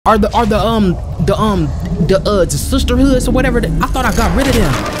the sisterhoods or whatever. I thought I got rid of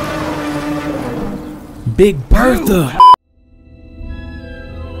them. Big Bertha.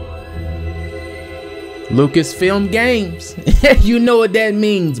 Lucasfilm Games. You know what that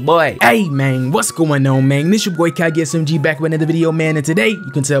means, boy. Hey man, what's going on, man? This your boy Cal Kestis back with another video, man. And today, you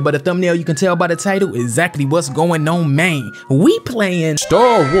can tell by the thumbnail, you can tell by the title exactly what's going on, man. We playing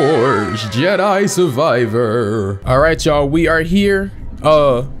Star Wars Jedi Survivor. Alright, y'all, we are here.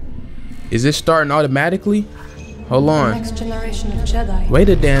 Is this starting automatically? Hold on. Next generation of Jedi. Wait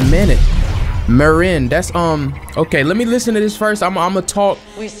a damn minute. Marin, that's okay, let me listen to this first. I'ma talk.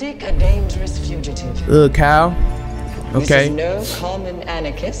 We seek a dangerous fugitive. Cal. Okay. This is no common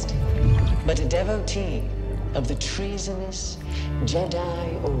anarchist, but a devotee of the treasonous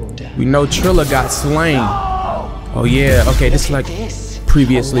Jedi Order. We know Trilla got slain. Oh yeah, okay, this is like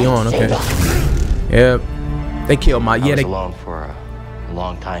previously on, okay. Yep. They killed my I was alone for a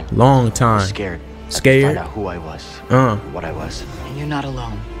long time. Long time. Scared. Scared? Find out who I was. What I was. And you're not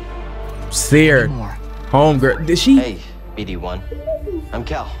alone. Seared. Homegirl. Did she? Hey, BD1. I'm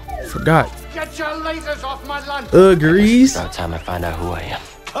Cal. Forgot. Get your lasers off my lunch. Grease. It's about time I find out who I am.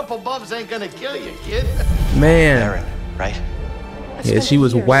 Couple bumps ain't gonna kill you, kid. Man. Aaron, right? Yeah, she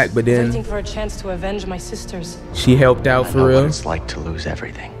was whack, but then waiting for a chance to avenge my sisters. she helped out I for know real. what it's like to lose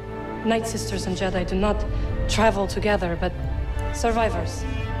everything. Night sisters and Jedi do not travel together, but survivors.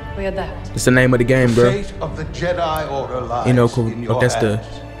 We adapt. It's the name of the game, bro. Fate of the Jedi Order lies You know, in your that's hands.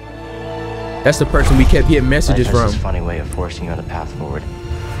 the person we kept getting messages Life has from. this funny way of forcing you on the path forward.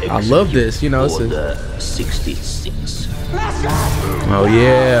 I love this, you know. It's Order 66. oh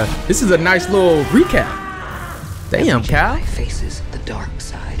yeah, this is a nice little recap. Damn, Cal. Faces the dark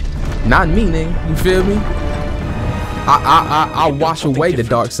side. Not me, nigga. You feel me? I'll wash away the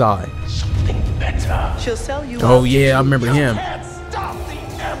dark side. Something better. She'll sell you Oh out. yeah, I remember him.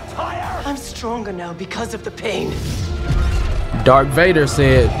 I'm stronger now because of the pain. Darth Vader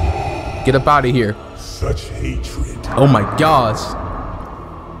said, "Get up out of here." Such hatred. Oh my gosh.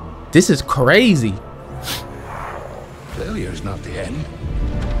 This is crazy. Failure is not the end.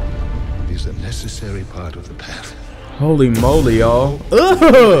 It is a necessary part of the path. Holy moly, y'all.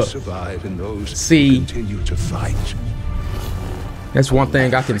 Survive in those See. who continue to fight. That's one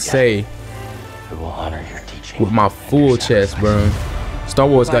thing I can say We will honor your teaching. with my full chest, bro. Star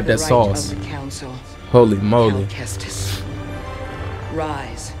Wars got that sauce. Holy moly. Cal Kestis.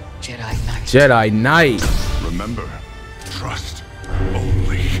 Rise, Jedi Knight. Jedi Knight. Remember, trust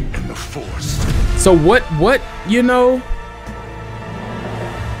only in the Force. So what, you know?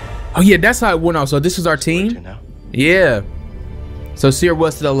 Oh yeah, that's how it went on. So this is our team? Yeah. So Seer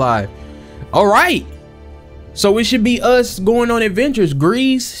was still alive. All right. So it should be us going on adventures.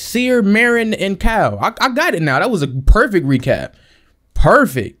 Grease, Seer, Marin, and Cal. I got it now. That was a perfect recap.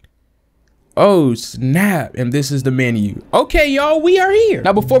 Perfect. Oh snap, and this is the menu. Okay, y'all, we are here.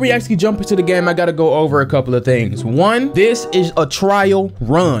 Now, before we actually jump into the game, I gotta go over a couple of things. One, this is a trial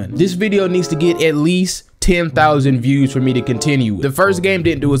run. This video needs to get at least 10,000 views for me to continue. The first game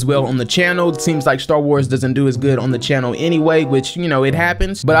didn't do as well on the channel. It seems like Star Wars doesn't do as good on the channel anyway, which, you know, it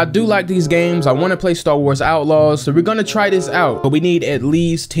happens. But I do like these games. I want to play Star Wars Outlaws, so we're gonna try this out. But we need at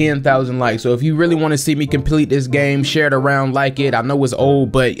least 10,000 likes. So if you really want to see me complete this game, share it around, like it. I know it's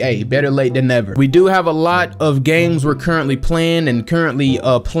old, but hey, better late than never. We do have a lot of games we're currently playing and currently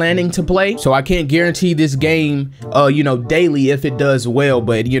planning to play. So I can't guarantee this game, you know, daily if it does well.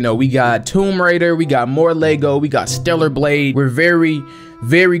 But, you know, we got Tomb Raider, we got more Lego, we got Stellar Blade. We're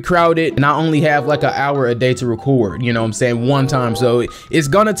very crowded, and I only have like an hour a day to record, you know what I'm saying, one time. So it's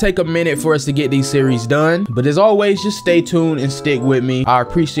gonna take a minute for us to get these series done, but as always, just stay tuned and stick with me. I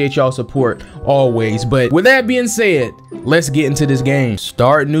appreciate y'all support always. But with that being said, let's get into this game.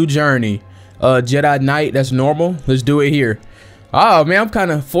 Start new journey. Jedi Knight, that's normal. Let's do it here. Oh man, I'm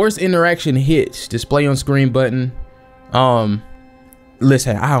kind of forced interaction hits. Display on screen button.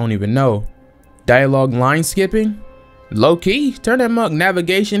 Listen, I don't even know. Dialogue line skipping, low key, turn that up.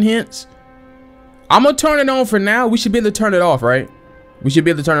 Navigation hints. I'm gonna turn it on for now. We should be able to turn it off, right? We should be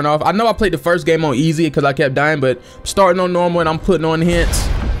able to turn it off. I know I played the first game on easy because I kept dying, but I'm starting on normal and I'm putting on hints.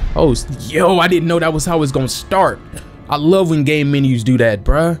 Oh, yo, I didn't know that was how it's gonna start. I love when game menus do that,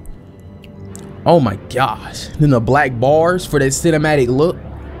 bruh. Oh my gosh. Then the black bars for that cinematic look.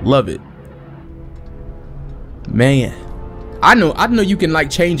 Love it. Man. I know you can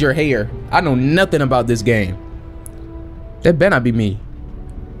like change your hair. I know nothing about this game. That better not be me.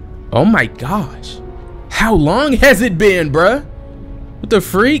 Oh my gosh. How long has it been, bruh? What the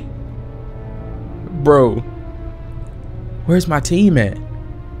freak? Bro. Where's my team at?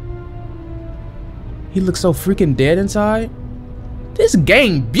 He looks so freaking dead inside. This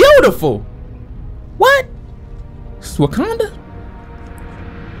game beautiful. What? It's Wakanda?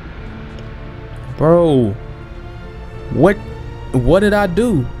 Bro. What did I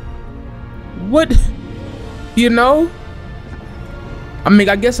do? What? You know? I mean,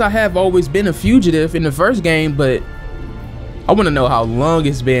 I guess I have always been a fugitive in the first game, but I want to know how long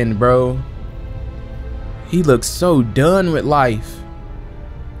it's been, bro. He looks so done with life.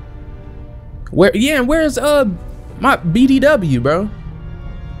 Where's my BDW, bro?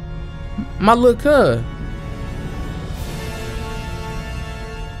 My little cuz.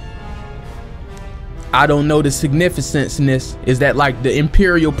 I don't know the significance. Is that like the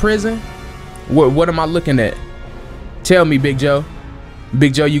Imperial prison? What am I looking at? Tell me, Big Joe.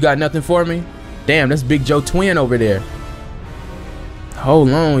 Big Joe, you got nothing for me? Damn, that's Big Joe twin over there. Hold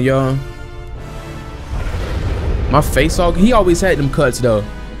on, y'all. My face all, he always had them cuts though.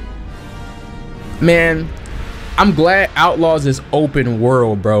 Man, I'm glad Outlaws is open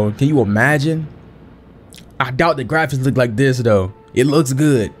world, bro. Can you imagine? I doubt the graphics look like this though. It looks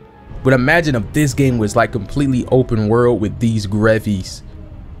good. But imagine if this game was like completely open world with these graphics.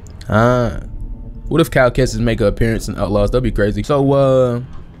 What if Cal Kestis make an appearance in Outlaws? That'd be crazy. So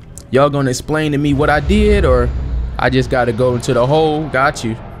y'all gonna explain to me what I did, or I just gotta go into the hole? Got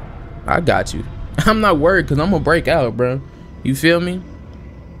you. I got you. I'm not worried because I'm gonna break out, bro. You feel me?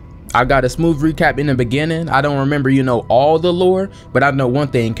 I got a smooth recap in the beginning. I don't remember, you know, all the lore, but I know one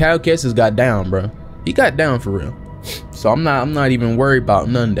thing. Cal Kestis got down, bro. He got down for real. So I'm not even worried about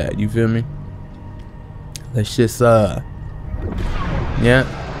none of that. You feel me? Let's just yeah.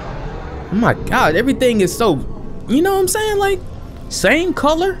 Oh my god, everything is so, you know what I'm saying? Like, same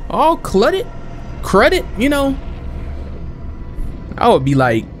color, all cluttered, you know. I would be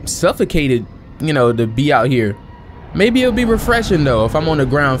like suffocated, you know, to be out here. Maybe it'll be refreshing though if I'm on the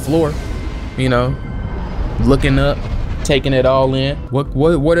ground floor, you know, looking up, taking it all in.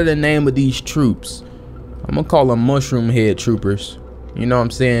 What are the name of these troops? I'm gonna call them mushroom head troopers. You know what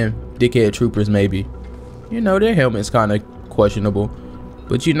I'm saying? Dickhead troopers maybe. You know, their helmet's kind of questionable,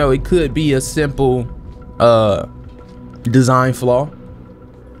 but you know, it could be a simple design flaw.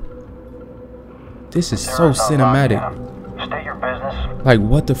 This is so cinematic. State your business. Like,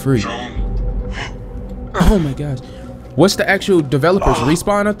 what the freak? Oh my gosh. What's the actual developers?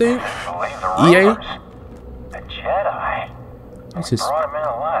 Respawn, I think? EA? The Jedi. This is... Brought him in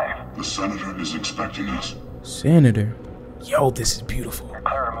alive. The senator is expecting us. Senator. Yo, this is beautiful. You're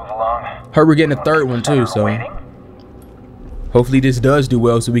clear to move along. Heard we're getting a third one too, so hopefully this does do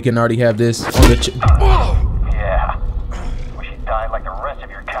well so we can already have this on the Yeah. Wish you died like the rest of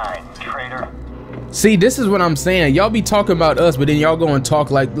your kind, traitor. See, this is what I'm saying. Y'all be talking about us, but then y'all go and talk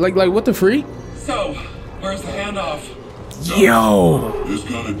like what the freak? So, where's the handoff? Yo. This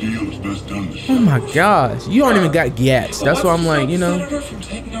kind of deal is best done. Oh my gosh. You don't even got gats. That's why I'm like, you know,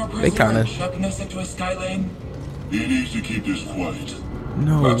 they kind of... He needs to keep this quiet.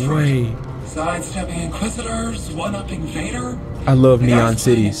 No way. Sidestepping Inquisitors, one-upping Vader. I love Neon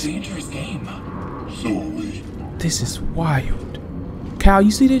Cities. Dangerous game. So are we. This is wild. Cal, you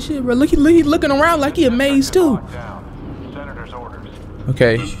see this shit, bro? Look, he looking around like he amazed too. Senator's orders.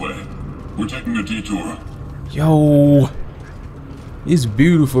 Okay. This way. We're taking a detour. Yo. It's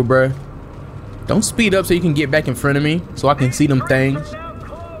beautiful, bro. Don't speed up so you can get back in front of me so I can see them things.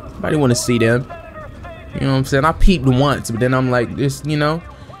 Nobody want to see them. You know what I'm saying? I peeped once, but then I'm like, this, you know.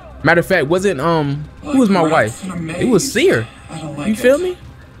 Matter of fact, wasn't who was my wife? It was Seer. You feel me?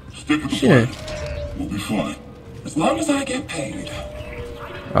 Stick with the plan. We'll be fine. As long as I get paid.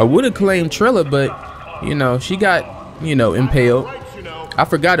 I would have claimed Trilla, but you know, she got, you know, impaled. I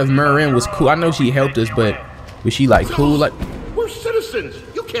forgot if Marin was cool. I know she helped us, but was she like cool? Like, We're citizens.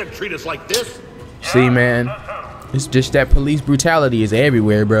 You can't treat us like this. see, man, it's just that police brutality is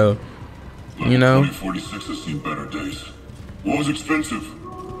everywhere, bro. You know. 2046 has seen better days. War was expensive.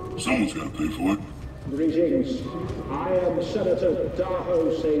 Someone's got to pay for it. Greetings. I am Senator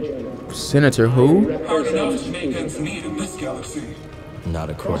Darho Sager. Senator who? Hard enough to make ends meet in this galaxy. Not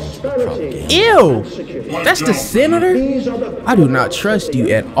according to the propaganda. Ew! That's the senator? I do not trust you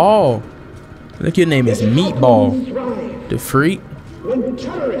at all. Look, your name is Meatball. The freak. When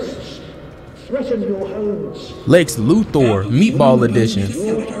terrorists threaten your homes. Lex Luthor, Meatball Edition.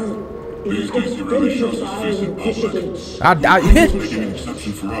 These days he really shows his face in public. Making an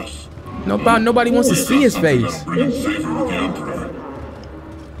exception for us. Nobody wants to see his face. Bringing favor with the Emperor.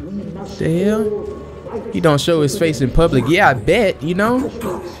 The hell? He don't show his face in public. Yeah, I bet, you know?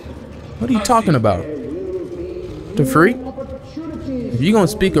 What are you talking about? The freak? If you gonna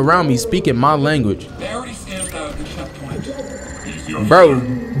speak around me, speak in my language. They already stamped out the checkpoint. Bro,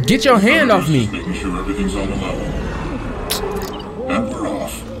 get your hand off me. Making sure everything's on the level.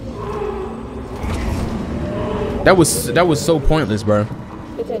 That was so pointless, bro.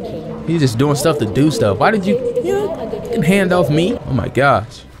 He's just doing stuff to do stuff. Why did you can hand off me? Oh my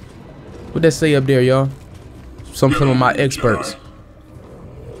gosh. What that say up there, y'all? Some of my experts.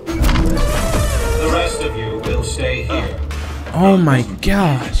 The rest of you will stay here. Oh my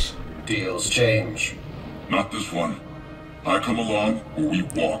gosh. Deals change. Not this one. I come along or we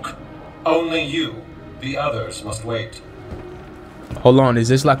walk. Only you. The others must wait. Hold on, is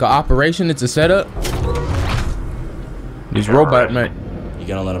this like an operation? It's a setup? This robot, man. You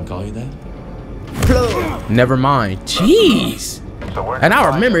gonna let him call you that? Never mind. Jeez. And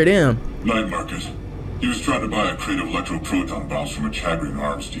I remember them. Night Market. He was trying to buy a crate of electroproton bombs from a Chagrin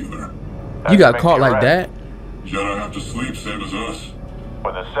arms dealer. You got caught like that? Jedi have to sleep, same as us.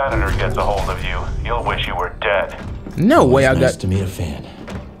 When the senator gets a hold of you, you'll wish you were dead. No way I Nice got to meet a fan.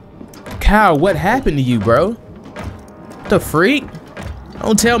 Cal, what happened to you, bro? The freak?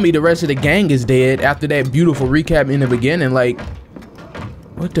 Don't tell me the rest of the gang is dead after that beautiful recap in the beginning. Like,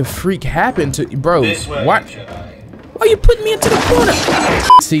 what the freak happened to you, bro? Why you putting me into the corner?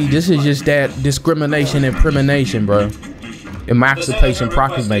 See, this is just that discrimination and premonition, bro. Emancipation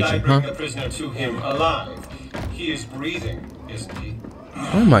Proclamation, huh? The prisoner to him alive. He is breathing, isn't he?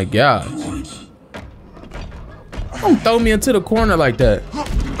 Oh my god. Don't throw me into the corner like that.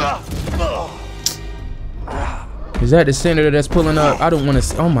 Is that the senator that's pulling up? I don't want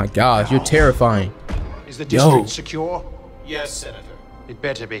to. Oh my gosh, you're terrifying. Is the district secure? Yes, Senator. It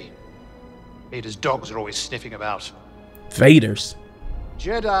better be. Vader's dogs are always sniffing about. Vaders.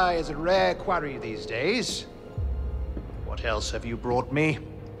 Jedi is a rare quarry these days. What else have you brought me?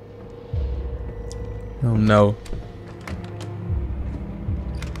 Oh no.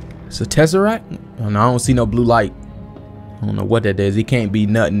 It's a Tesseract? Oh, no, I don't see no blue light. I don't know what that is. It can't be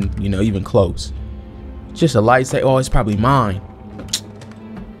nothing, you know, even close. Just a light say, oh, it's probably mine.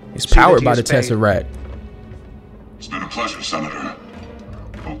 It's powered by the Tesseract. It's been a pleasure, Senator.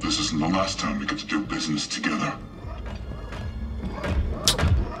 Hope this isn't the last time we get to do business together.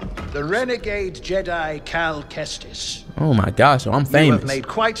 The renegade Jedi Cal Kestis. Oh my gosh, I'm famous. You have made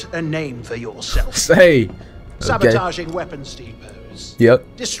quite a name for yourself. Say. Sabotaging weapons depots.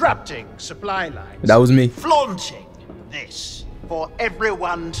 Yep. Disrupting supply lines. That was me. Flaunting this for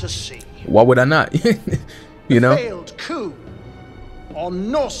everyone to see. Why would I not? You know? Failed coup on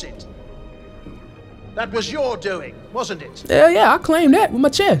Norset. That was your doing, wasn't it? Yeah, I claim that with my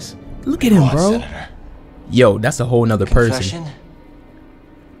chest. Look at him, bro. Senator. Yo, that's a whole nother person.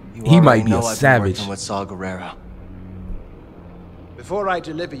 He might be a savage. With Saw Gerrera. Before I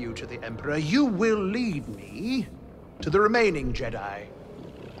deliver you to the Emperor, you will lead me to the remaining Jedi.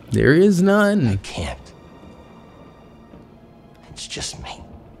 There is none. I can't. It's just me.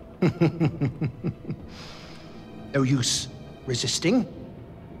 No use resisting.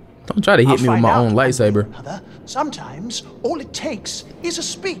 Don't try to hit me with my own lightsaber. Sometimes all it takes is a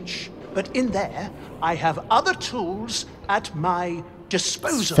speech, but in there I have other tools at my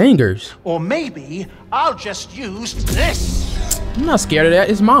disposal. Fingers. Or maybe I'll just use this. I'm not scared of that.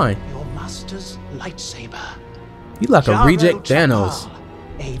 It's mine. Your master's lightsaber. You like a reject Thanos.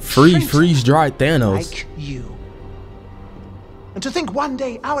 Freeze-dried Thanos. Like you. And to think one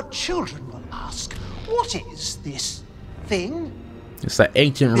day our children will ask, what is this thing? It's an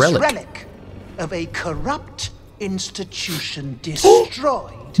ancient This relic. relic of a corrupt institution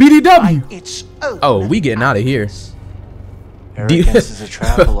destroyed BDW. by its own. Oh, we getting out of here. Arrogance is a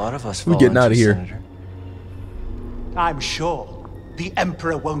trap a lot of us fall We getting out of into, here. Senator. I'm sure the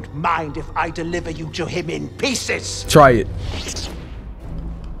Emperor won't mind if I deliver you to him in pieces. Try it.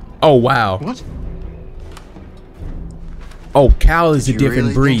 Oh wow. What? Oh, Cal is a You different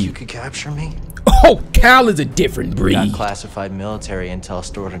really breed. think you could capture me? Oh, Cal is a different breed. Got classified military intel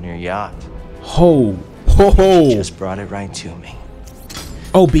stored on your yacht. Ho, ho, ho. Just brought it right to me.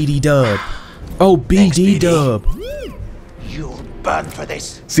 Oh, BD Dub. Oh, BD Dub. You'll burn for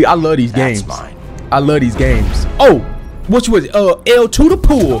this. See, I love these That's games. mine. I love these games. Oh, which was L to the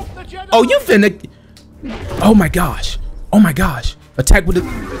pool. Oh, you finna. Oh my gosh. Oh my gosh. Attack with the.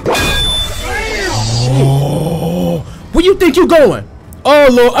 Oh, where you think you going? Oh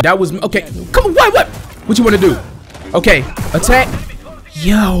Lord, that was okay. Come on, what? What you want to do? Okay, attack.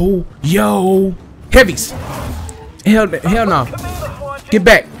 Yo, heavies. Hell no. Get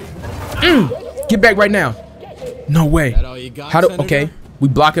back. Get back right now. No way. How do? Okay, we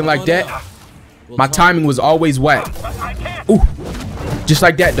blocking like that. My timing was always whack. Ooh, just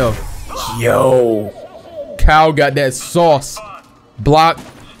like that though. Yo, Cal got that sauce. Block.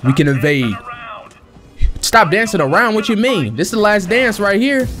 We can evade. Stop dancing around. What you mean? This is the last dance right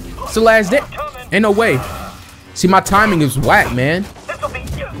here. It's the last dance. Ain't no way. See, my timing is whack, man.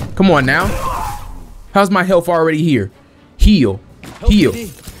 Come on now. How's my health already here? Heal. Heal.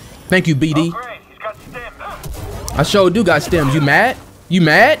 Thank you, BD. I sure do got stems. You mad? You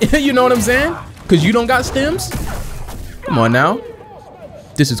mad? You know what I'm saying? Because you don't got stems? Come on now.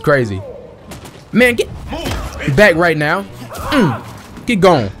 This is crazy. Man, get back right now. Get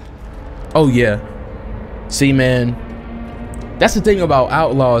going. Oh, yeah. See, man. That's the thing about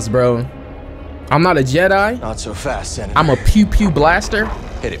Outlaws, bro. I'm not a Jedi. Not so fast, Senator. I'm a pew-pew blaster.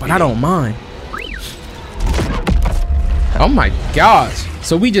 Hit it, but I don't mind. Oh, my gosh.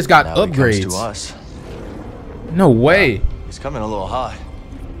 So we just got now upgrades. It comes to us. No way. He's coming a little hot.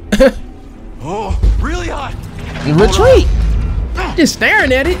 Oh, really hot. Retreat. Just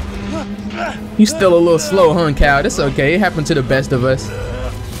staring at it. You still a little slow, huh, Cal? That's okay. It happened to the best of us.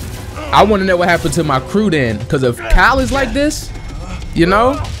 I want to know what happened to my crew then. Because if Cal is like this, you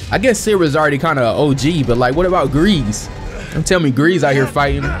know, I guess Sarah's already kind of OG. But like, what about Grease? Don't tell me Grease out here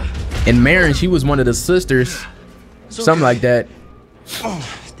fighting. And Marin, she was one of the sisters. Something like that.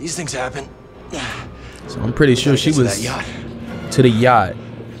 These things happen. So I'm pretty sure she was to the yacht.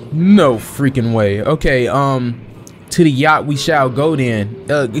 No freaking way. Okay, to the yacht we shall go then.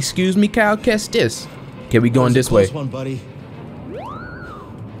 Excuse me, Cal Kestis. Okay, we going this way. One, buddy.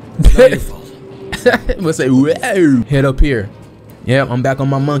 We'll say, whoa. Head up here. Yeah, I'm back on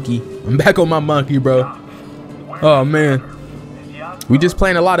my monkey. I'm back on my monkey, bro. Oh man. We just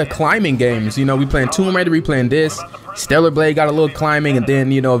playing a lot of climbing games. You know, we playing Tomb Raider, we playing this. Stellar Blade got a little climbing, and then,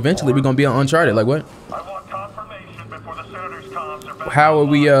 you know, eventually we're gonna be on Uncharted. Like what? How are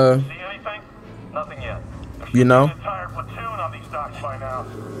we you know?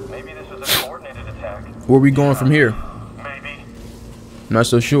 Where are we going from here? Not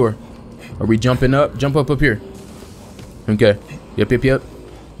so sure. Are we jumping up? Jump up here. Okay. Yep.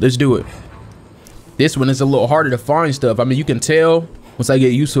 Let's do it. This one is a little harder to find stuff. I mean, you can tell once I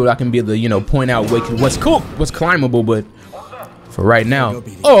get used to it, I can be able to, you know, point out what's cool, what's climbable, but for right now,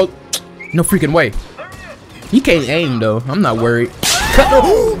 oh, no freaking way. You can't aim though. I'm not worried.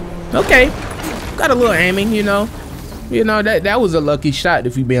 Okay, got a little aiming, you know. That was a lucky shot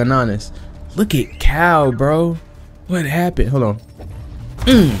if you're being honest. Look at Cal, bro. What happened? Hold on.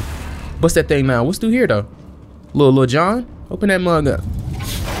 What's that thing now? What's through here though? Little John, open that mug up.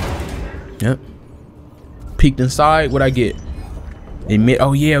 Yep. Peeked inside. What I get?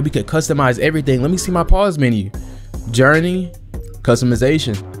 Oh yeah, we could customize everything. Let me see my pause menu. Journey,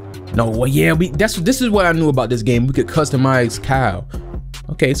 customization. No, well, yeah, this is what I knew about this game. We could customize Cal.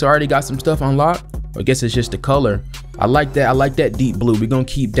 Okay, so I already got some stuff unlocked. I guess it's just the color. I like that. I like that deep blue. We're gonna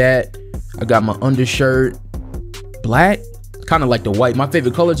keep that. I got my undershirt black, kind of like the white. My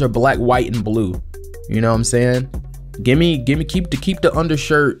favorite colors are black, white, and blue. You know what I'm saying? Keep the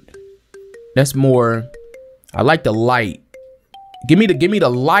undershirt. That's more. I like the light. Give me the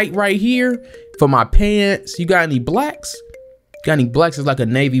light right here for my pants. You got any blacks? Got any blacks? It's like a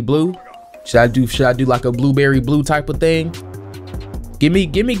navy blue. Should I do like a blueberry blue type of thing? Give me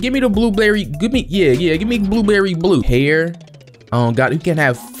the blueberry. Give me blueberry blue. Hair. Oh God, you can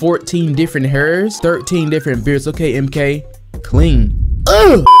have 14 different hairs, 13 different beards. Okay, MK, clean.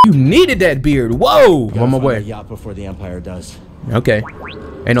 Ugh, you needed that beard. Whoa, I'm on my way. Yacht before the Empire does. Okay,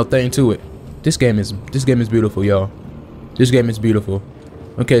 ain't no thing to it. This game is beautiful, y'all. This game is beautiful.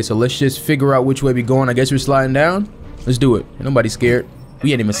 Okay, so let's just figure out which way we going. I guess we're sliding down. Let's do it. Ain't nobody scared.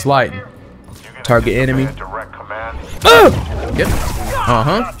 We ain't even sliding. Target enemy. Yep.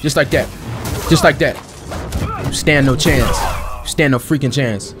 Just like that. Just like that. Stand no chance. Stand no freaking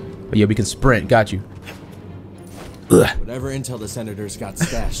chance. But yeah, we can sprint. Got you. Ugh. Whatever intel the senators got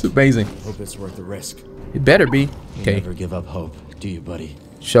stashed. Amazing. Hope it's worth the risk. It better be. Okay. You never give up hope, do you, buddy?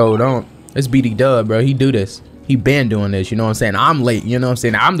 Show don't. It's BD Dub, bro. He do this. He been doing this. You know what I'm saying? I'm late. You know what I'm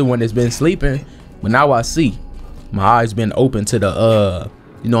saying? I'm the one that's been sleeping. But now I see. My eyes been open to the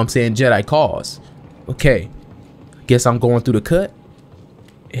you know what I'm saying, Jedi cause. Okay. Guess I'm going through the cut.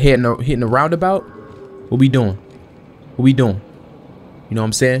 Hitting the roundabout. What we doing? What we doing? You know what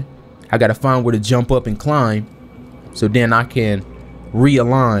I'm saying? I gotta find where to jump up and climb, so then I can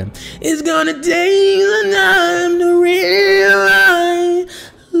realign. It's gonna take some time to realize.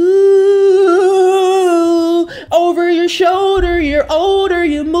 Ooh, over your shoulder, you're older,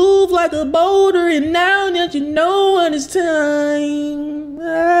 you move like a boulder, and now that you know when it's time,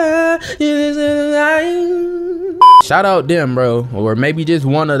 shout out them, bro, or maybe just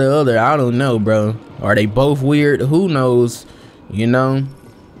one or the other. I don't know, bro. Are they both weird? Who knows? You know,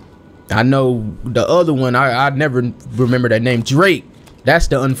 I know the other one. I never remember that name. Drake. That's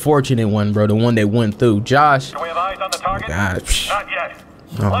the unfortunate one, bro. The one that went through. Josh. Do we have eyes on the target? Gosh. Not yet.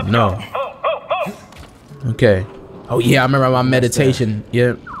 Oh no. Okay. Oh yeah, I remember my meditation.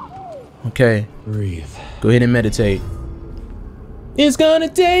 Yep. Okay. Breathe. Go ahead and meditate. It's gonna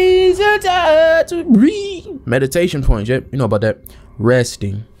take some time to breathe. Meditation points, yep. You know about that.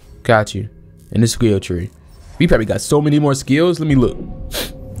 Resting. Got you. And the skill tree. We probably got so many more skills. Let me look.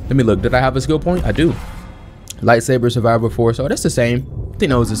 Let me look. Did I have a skill point? I do. Lightsaber, survivor force. Oh, that's the same. I think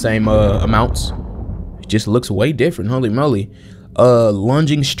that was the same amounts. It just looks way different. Holy moly.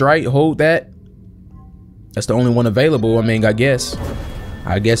 Lunging strike. Hold that. That's the only one available. I mean, I guess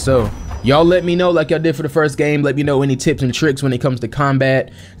so. Y'all let me know like y'all did for the first game. Let me know any tips and tricks when it comes to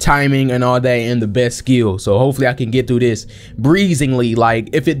combat, timing, and all that, and the best skill. So hopefully I can get through this breezingly, like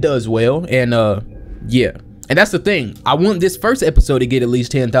if it does well. And yeah. And that's the thing. I want this first episode to get at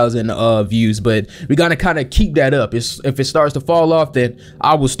least 10,000 views, but we gotta kind of keep that up. If it starts to fall off, then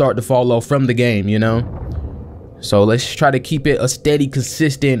I will start to fall off from the game, you know? So let's try to keep it a steady,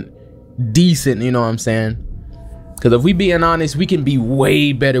 consistent, decent, you know what I'm saying? Because if we being honest, we can be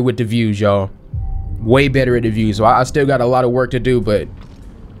way better with the views, y'all. Way better at the views. So I still got a lot of work to do, but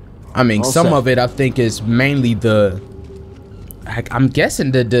I mean, some of it I think is mainly the, I'm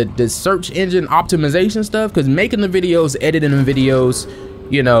guessing the search engine optimization stuff. Because making the videos, editing the videos,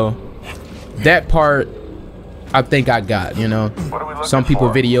 you know, that part I think I got, you know. Some people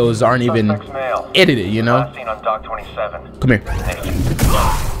videos aren't even edited, you know. Come here.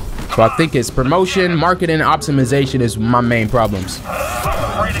 So I think it's promotion, marketing, optimization is my main problems.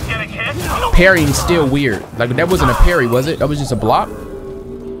 Parrying's still weird. Like that wasn't a parry, was it? That was just a block? I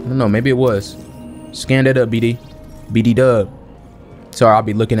don't know, maybe it was. Scan that up, BD. BD dub. Sorry, I'll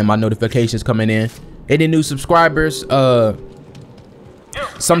be looking at my notifications coming in. Any new subscribers?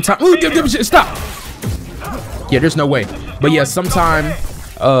 Sometime. Ooh, stop. Yeah, there's no way. But yeah, sometime,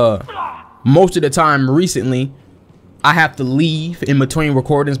 most of the time recently, I have to leave in between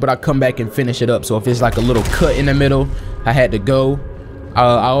recordings, but I come back and finish it up. So if it's like a little cut in the middle, I had to go.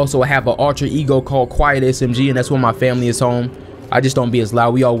 I also have an alter ego called Quiet SMG, and that's when my family is home. I just don't be as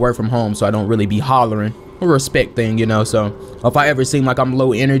loud. We all work from home, so I don't really be hollering. A respect thing, you know. So if I ever seem like I'm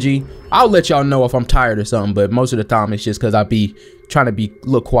low energy, I'll let y'all know if I'm tired or something. But most of the time, it's just because I be trying to be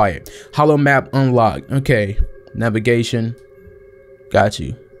look quiet. Hollow map unlocked. Okay. Navigation. Got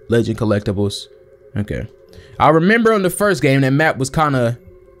you. Legend collectibles. Okay. I remember on the first game that map was kind of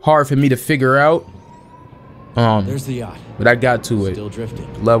hard for me to figure out. There's the yacht. But I got to it. Still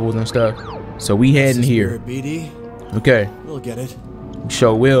drifting. Levels and stuff. So we heading here. BD. Okay. We'll get it.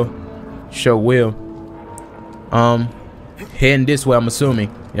 Sure will. Sure will. Heading this way, I'm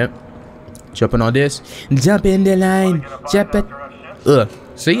assuming. Yep. Jumping on this. Jump in the line. Jump it.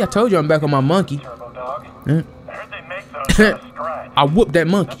 See, I told you I'm back on my monkey. I whooped that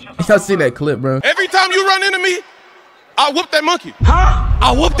monkey. Y'all see that clip, bro? Every time you run into me, I whoop that monkey. Huh?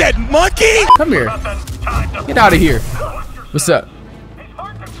 I whoop that monkey? Come here. Get out of here. What's up?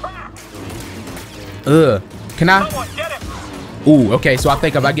 Can I? Ooh, okay. So I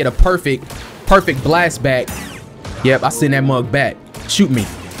think if I get a perfect blast back. Yep, I send that mug back. Shoot me.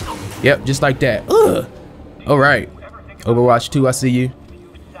 Yep, just like that. All right. Overwatch 2, I see you.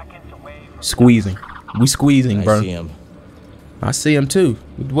 Squeezing. We squeezing, bro. I see him. I see him too.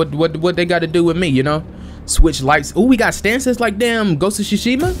 What they got to do with me, you know? Switch lights. Oh, we got stances like damn Ghost of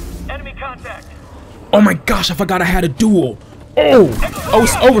Tsushima. Enemy contact. Oh my gosh, I forgot I had a duel. Oh,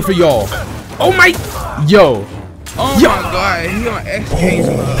 it's over for y'all. Oh my, yo. Oh yo. My God, he on XK's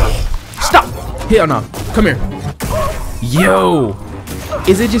mode. Stop. Hell no. Come here. Yo,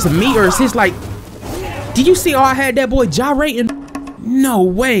 is it just me or is this like? Did you see how I had that boy gyrating? No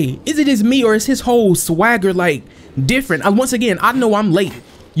way. Is it just me or is his whole swagger like different? Once again, I know I'm late.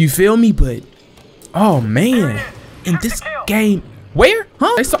 You feel me? But oh man, in this game, where?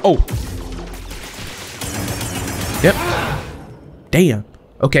 Huh? They saw. Oh. Yep. Damn.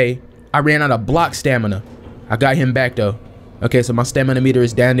 Okay. I ran out of block stamina. I got him back though. Okay, so my stamina meter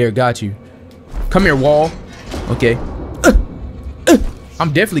is down there. Got you. Come here, wall. Okay.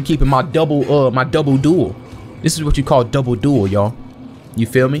 I'm definitely keeping my double duel. This is what you call double duel, y'all. You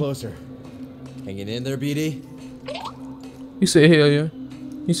feel me? Closer. Hanging in there, BD. You said hell yeah.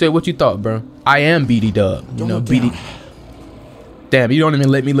 You said what you thought, bro. I am BD Dub. You know, BD. Damn, you don't even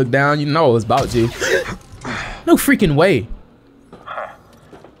let me look down. You know it's about you. No freaking way.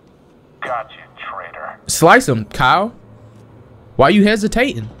 Got you, traitor. Slice him, Kyle. Why you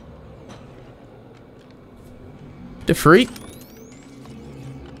hesitating? The freak.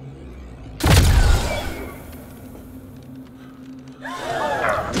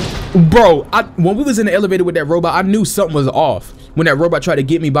 Bro, when we was in the elevator with that robot, I knew something was off. When that robot tried to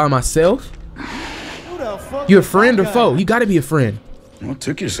get me by myself. You a friend or foe? You gotta be a friend. What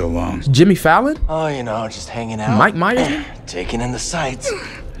took you so long? Jimmy Fallon? Oh, you know, just hanging out. Mike Myers? Taking in the sights.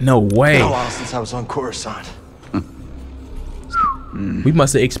 No way. Been a while since I was on Coruscant. We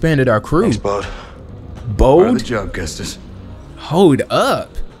must have expanded our crew. Thanks, Bode. Bode? Part of the job, Kestis. Hold up.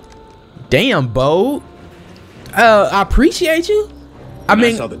 Damn, Bode. I appreciate you. I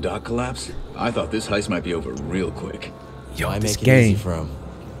mean, I saw the dock collapse. I thought this heist might be over real quick. Yo, I this make it game. easy for him.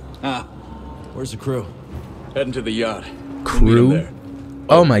 Ah, Where's the crew? heading to the yacht. Crew? We'll meet 'em there.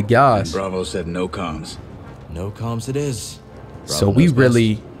 Oh my gosh. And Bravo said no comms. No comms it is. So Bravo we knows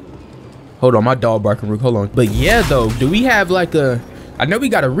really... Hold on, my dog barking. Hold on. But yeah, though, do we have like a... I know we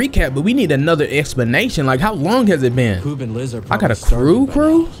got a recap, but we need another explanation. Like, how long has it been? Coob and Liz are I got a probably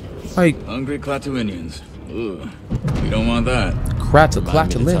crew? Like... Hungry Klaatuinians. Ugh. We don't want that. Remind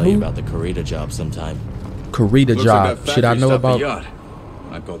me to tell you who? about the Karita job sometime. Karita Looks job. like that Should I factory know stopped the about... yacht.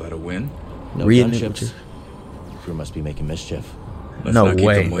 I call that a win. No Reading it gunships. with Crew must be making mischief. Let's No not keep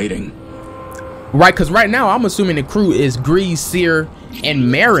way. them waiting. Right, because right now I'm assuming the crew is Grease, Seer,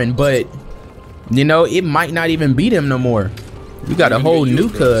 and Marin, but you know, it might not even be them no more. We got a whole new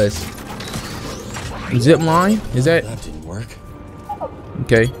cuz. Zip line? Is that? That didn't work.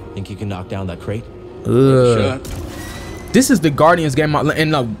 Okay. Think you can knock down that crate? This is the Guardians game,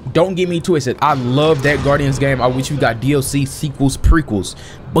 and no, don't get me twisted. I love that Guardians game. I wish we got DLC, sequels, prequels.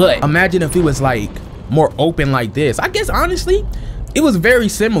 But imagine if it was like more open like this. I guess honestly, it was very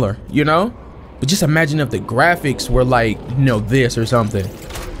similar, you know. But just imagine if the graphics were like, you know, this or something.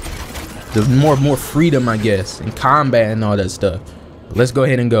 There's more freedom, I guess, in combat and all that stuff. Let's go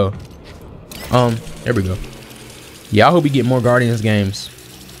ahead and go. There we go. Yeah, I hope we get more Guardians games.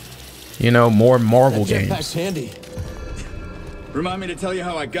 You know, more Marvel That games. jetpack's handy. Remind me to tell you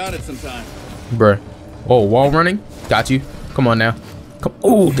how I got it sometime. Bruh. Oh, wall running? Got you. Come on now. Come.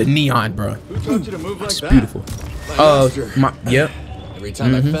 Oh, the neon, bruh. Who taught you to move like It's that? beautiful. Yep. Every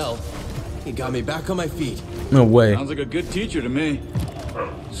time I fell, he got me back on my feet. No way. Sounds like a good teacher to me.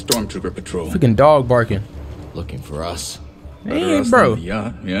 Stormtrooper patrol. Freaking dog barking. Looking for us. Hey, bro.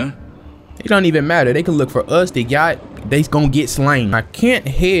 Yeah, yeah. It don't even matter. They can look for us. The yacht, they's gonna get slain. I can't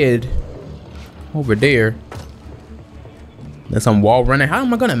head over there. There's some wall running. How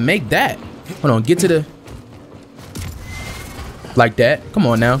am I gonna make that? Hold on, get to the... Like that. Come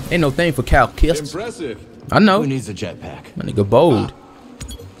on now. Ain't no thing for Cal Kestis. Impressive. I know. Who needs a jetpack? My nigga bold.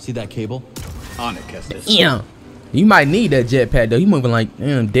 See that cable? On it, Kestis. Yeah. You might need that jetpack though. He moving like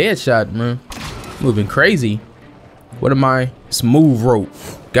dead shot, man. Moving crazy. What am I? Smooth rope.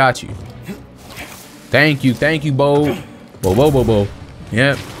 Got you. Thank you, bold. Bo.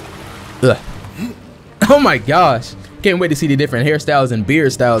 Yep. Ugh. Oh my gosh. Can't wait to see the different hairstyles and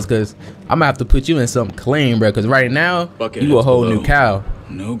beard styles, because I'm gonna have to put you in something clean, bro, because right now you a whole new cow.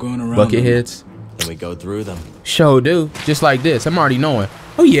 No going around. Bucket heads. And we go through them. Sure do. Just like this. I'm already knowing.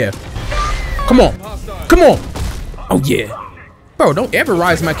 Oh yeah. Come on. Come on. Oh yeah. Bro, don't ever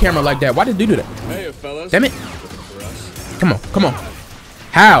rise my camera like that. Why did you do that? Hey, fellas. Damn it. Come on.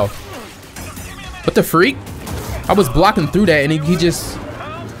 How? What the freak? I was blocking through that and he just...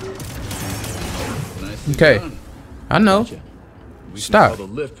 Okay. I know. Stop. The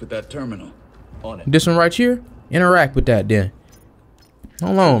lift with that terminal. On it. This one right here? Interact with that then.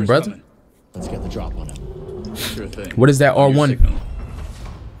 Hold on, brother. Let's get the drop on him. Sure thing. What is that R1?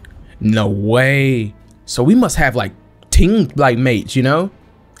 No way. So we must have like team like mates, you know?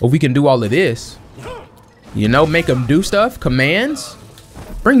 Or we can do all of this. You know, make them do stuff, commands.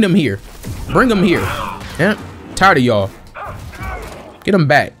 Bring them here. Bring them here. Yeah. Tired of y'all. Get them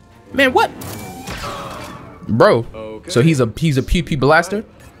back. Man, what? Bro. Okay. So he's a PP blaster?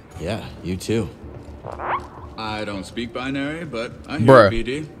 Yeah, you too. I don't speak binary, but I hear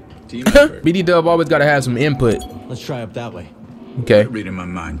BD. Team effort. BD Dub always gotta have some input. Let's try up that way. Okay. You're reading my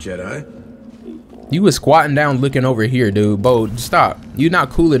mind, Jedi. You was squatting down looking over here, dude. Bo, stop. You're not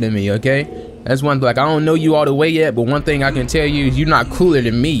cooler than me, okay? That's one, like, I don't know you all the way yet, but one thing I can tell you is you're not cooler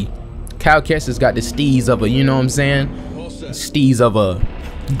than me. Cal Kestis got the steez of a, you know what I'm saying? Steez of a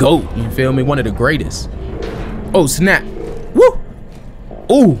GOAT, you feel me? One of the greatest. Oh, snap. Woo!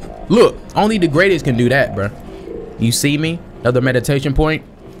 Ooh, look. Only the greatest can do that, bro. You see me? Another meditation point.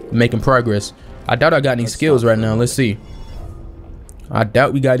 Making progress. I doubt I got any skills right now. Let's see. I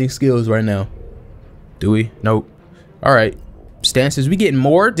doubt we got any skills right now. Do we? Nope. All right. Stances. We getting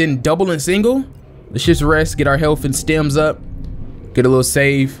more than double and single? Let's just rest. Get our health and stems up. Get a little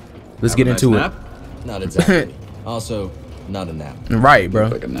save. Let's get into it. Not exactly. Also, not a nap. Right, bro.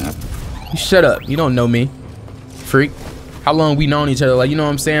 Like a nap. You shut up. You don't know me. Freak. How long we known each other? Like, you know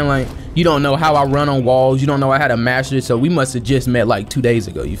what I'm saying? Like, you don't know how I run on walls. You don't know I had a master. So we must have just met like 2 days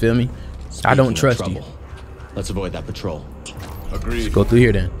ago. You feel me? I don't trust you. Let's avoid that patrol. Agreed. Let's go through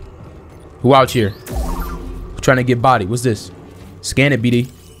here then. Who out here? Who trying to get body? What's this? Scan it, BD.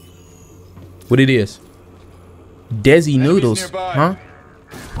 What it is? Desi noodles, huh?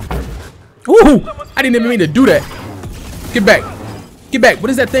 Ooh! I didn't even mean to do that. Get back. Get back. What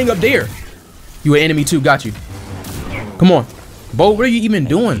is that thing up there? You an enemy too. Got you. Come on. Bo, what are you even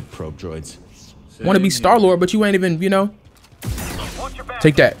doing? Probe droids. Want to be Star Lord, but you ain't even, you know.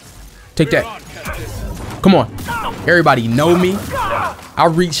 Take that. Take that. Come on. Everybody know me.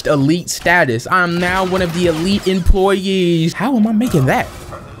 I reached elite status. I'm now one of the elite employees. How am I making that?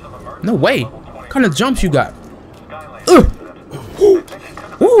 No way. What kind of jumps you got? Ooh.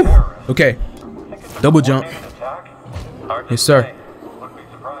 Okay. Double jump. Yes, sir.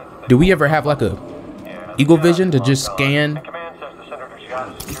 Do we ever have like a eagle vision to just scan?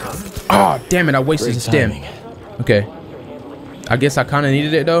 Oh, damn it. I wasted the stem. Okay. I guess I kind of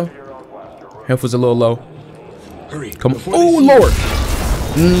needed it though. Health was a little low. Come on. Oh, Lord.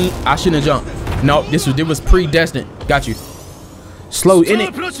 I shouldn't have jumped. No, it was predestined. Got you. Slow in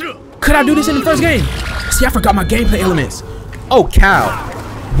it. Could I do this in the first game? See, I forgot my gameplay elements. Oh, Cal.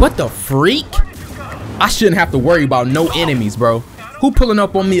 What the freak? I shouldn't have to worry about no enemies, bro. Who pulling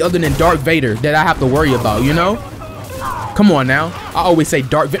up on me other than Darth Vader that I have to worry about, you know? Come on now. I always say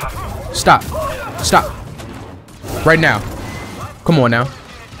Darth Vader. Stop. Stop. Right now. Come on now.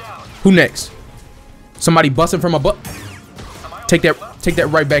 Who next? Somebody busting from a butt. Take that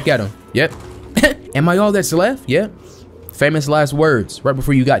right back at him. Yep. Am I all that's left? Yep. Famous last words. Right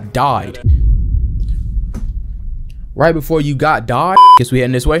before you got died. Right before you got died. Guess we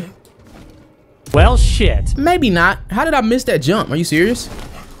heading this way. Well, shit. Maybe not. How did I miss that jump? Are you serious?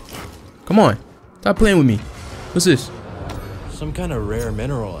 Come on. Stop playing with me. What's this? Some kind of rare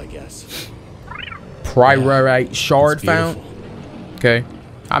mineral, I guess. Pyrite shard found. Okay.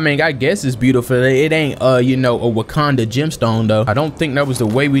 I mean, I guess it's beautiful. It ain't, you know, a Wakanda gemstone, though. I don't think that was the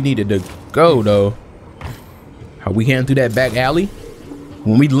way we needed to go, though. Are we heading through that back alley?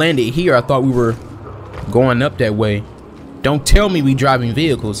 When we landed here, I thought we were going up that way. Don't tell me we driving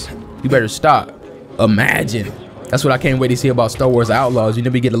vehicles. You better stop. Imagine. That's what I can't wait to see about Star Wars Outlaws. You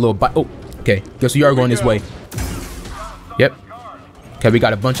never get a little bite. Oh, okay. Guess we are going this way. Yep. Okay, we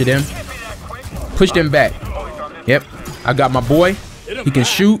got a bunch of them. Push them back. Yep. I got my boy. He can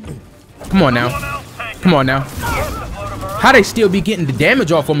shoot. Come on now. Come on now. How they still be getting the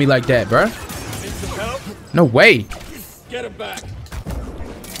damage off on me like that, bruh? No way. Get it back.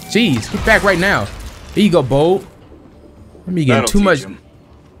 Jeez, get back right now. Here you go, Bold. Let me get too much.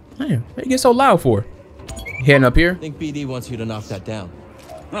 Man, what you get so loud for? Heading up here? I think BD wants you to knock that down.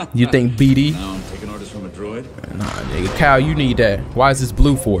 You think BD? No, I'm taking orders from a droid. Nah, nigga. Cal, you need that. Why is this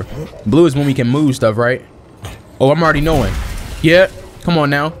blue for? Blue is when we can move stuff, right? Oh, I'm already knowing. Yeah. Come on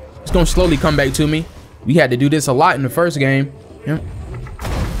now. It's gonna slowly come back to me. We had to do this a lot in the first game. Yep.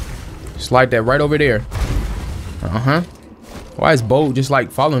 Slide that right over there. Uh-huh. Why is Bold just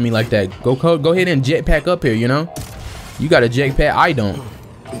like following me like that? Go ahead and jetpack up here, you know? You got a jetpack, I don't.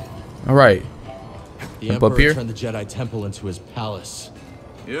 All right. The Emperor turned the Jedi Temple into his palace.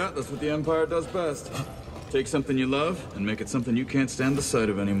 Yeah, that's what the Empire does best. Take something you love and make it something you can't stand the sight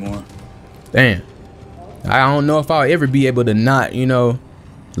of anymore. Damn. I don't know if I'll ever be able to not, you know,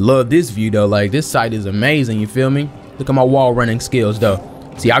 love this view though. Like, this site is amazing, you feel me? Look at my wall running skills though.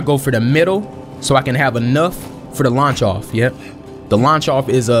 See, I go for the middle so I can have enough for the launch off. Yep. The launch off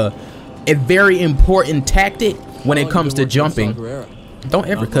is a very important tactic when it comes to jumping. Don't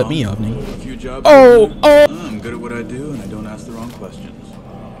ever cut me off, nigga. Oh. I'm good at what I do and I don't ask the wrong questions.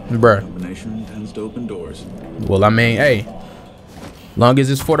 Bruh. Combination tends to open doors. Well, I mean, hey, long as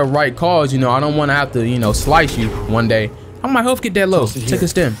it's for the right cause, you know, I don't want to have to, you know, slice you one day. How my health get that low? Take a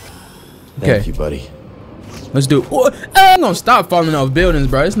stem. Okay. Thank you, buddy. Let's do it. I'm gonna stop falling off buildings,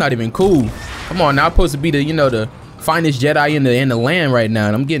 bro. It's not even cool. Come on now, I'm supposed to be the, you know, the finest Jedi in the land right now,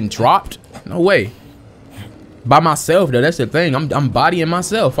 and I'm getting dropped. No way. By myself though, that's the thing. I'm bodying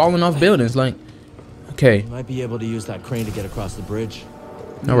myself, falling off buildings. Like, okay. You might be able to use that crane to get across the bridge.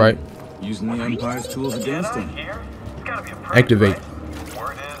 All right. Using the Empire's tools against him. Activate.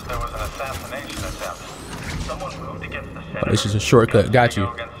 Word is there was an assassination attempt. Someone moved against the Oh, this is a shortcut. Got you.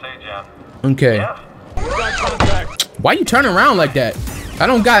 Okay. Why you turn around like that? I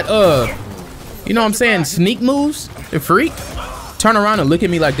don't got you know what I'm saying, sneak moves? The freak? Turn around and look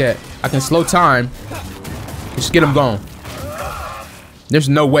at me like that. I can slow time. Just get him going. There's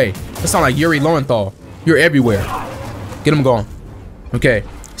no way. That sound like Yuri Lowenthal. You're everywhere. Get him going. Okay.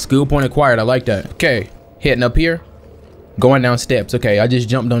 Skill point acquired. I like that. Okay. Heading up here. Going down steps. Okay. I just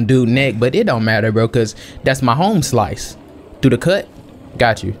jumped on dude's neck, but it don't matter, bro, because that's my home slice. Through the cut.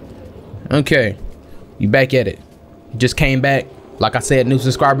 Got you. Okay. You back at it. Just came back. Like I said, new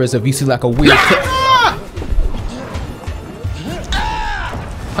subscribers, if you see like a weird cut.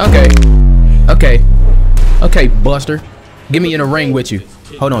 Okay. Okay. Okay, Buster. Get me in the ring with you.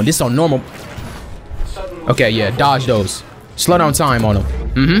 Hold on, this on normal. Okay, yeah, dodge those. Slow down time on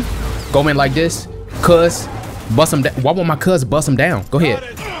them. Go in like this. Cuz, bust him down. Why won't my cuz bust him down? Go ahead.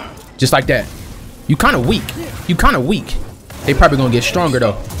 Just like that. You kind of weak. You kind of weak. They probably gonna get stronger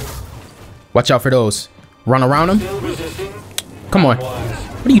though. Watch out for those. Run around them. Come on.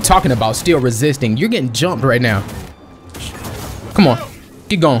 What are you talking about? Still resisting. You're getting jumped right now. Come on.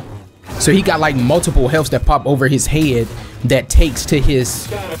 Keep going. So he got like multiple healths that pop over his head that takes to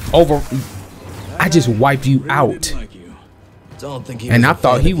his over. I just wiped you out. And I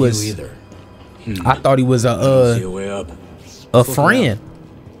thought he was. I thought he was a friend.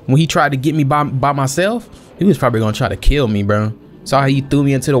 When he tried to get me by myself, he was probably gonna try to kill me, bro. Saw how he threw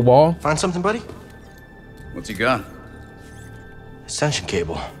me into the wall. Find something, buddy? What's he got? Extension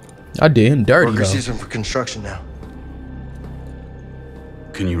cable. I did. Dirty. Workers use them for construction now.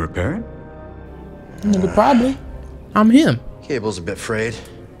 Can you repair it? Nigga, probably. I'm him. Cable's a bit frayed.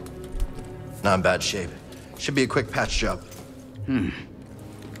 Not in bad shape. Should be a quick patch job. You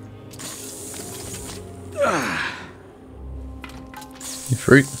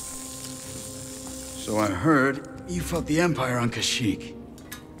freak. So I heard you fought the Empire on Kashyyyk.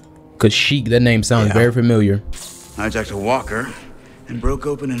 Kashyyyk, that name sounds very familiar. Hijacked a walker and broke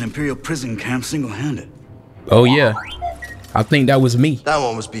open an Imperial prison camp single-handed. Oh yeah. I think that was me. That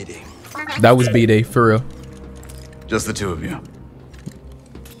one was BD. That was B-Day, for real. Just the two of you.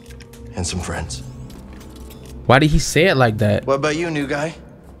 And some friends. Why did he say it like that? What about you, new guy?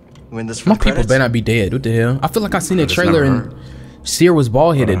 You win this for My the people credits? better not be dead. What the hell? I feel like I seen a trailer and Seer was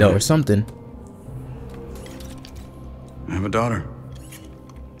bald-headed though, or something. I have a daughter.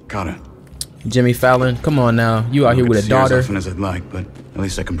 Got it. Jimmy Fallon, come on now. You out here with a daughter. As often as I'd like, but at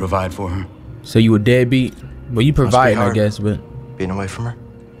least I can provide for her. So you a deadbeat? Well, you provide, I guess, but being away from her.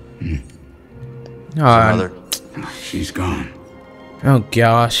 Mother. She's gone. Oh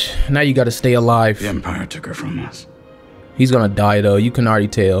gosh, now you got to stay alive. The Empire took her from us. He's gonna die though. You can already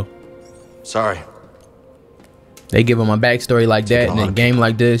tell. Sorry. They give him a backstory like that in a game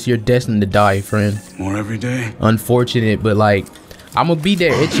like this. You're destined to die, friend. More every day. Unfortunate, but like, I'm gonna be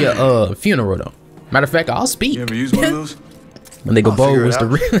there at your funeral though. Matter of fact, I'll speak. You ever use one of those? When they go bold, was the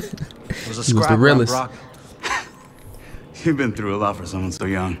real. He was the realest. You've been through a lot for someone so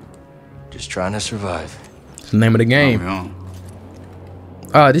young. Just trying to survive. It's the name of the game.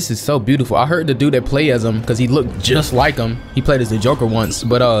 This is so beautiful. I heard the dude that play as him because he looked just like him. He played as the Joker once,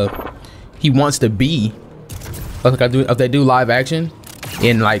 but he wants to be like if they do live action,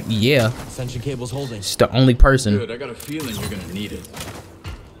 and like Ascension cable's holding. It's the only person. Good, I got a feeling you're gonna need it.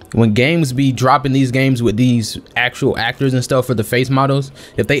 When games be dropping these games with these actual actors and stuff for the face models,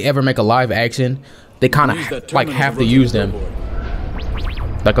 if they ever make a live action, they kind of like have to use them.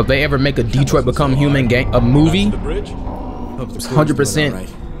 Like if they ever make a Detroit Become Human game, a movie,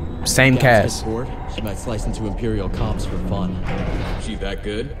 100% same cast. She might slice into Imperial comps for fun. She that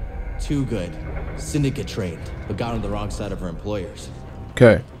good? Too good. Syndicate trained, but got on the wrong side of her employers.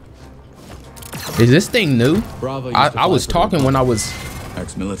 Okay. Is this thing new? Bravo I was talking when I was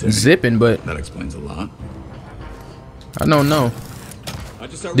zipping, but that explains a lot. I don't know.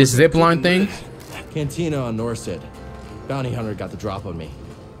 This zip line thing? Cantina on Norsid. Bounty hunter got the drop on me.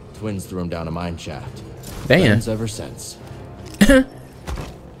 Twins threw him down a mine shaft. Damn. Friends ever since.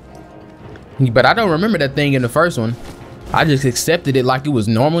 But I don't remember that thing in the first one. I just accepted it like it was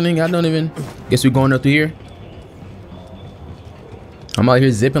normal. I don't even. Guess we're going up through here. I'm out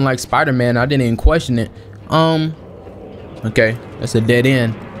here zipping like Spider-Man. I didn't even question it. Okay, that's a dead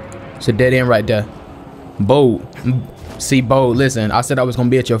end. It's a dead end right there. Bold. See, Bold, listen, I said I was gonna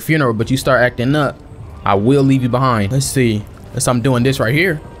be at your funeral, but you start acting up, I will leave you behind. Let's see. Unless I'm doing this right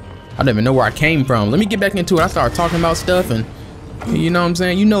here. I don't even know where I came from. Let me get back into it. I started talking about stuff and you know what I'm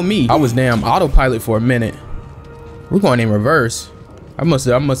saying? You know me. I was damn autopilot for a minute. We're going in reverse. I must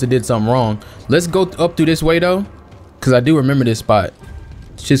have did something wrong. Let's go up through this way though, because I do remember this spot.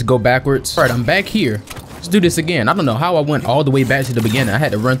 Let's just go backwards. All right, I'm back here. Let's do this again. I don't know how I went all the way back to the beginning. I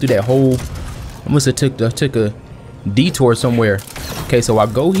had to run through that whole. I must have took a detour somewhere. Okay, so I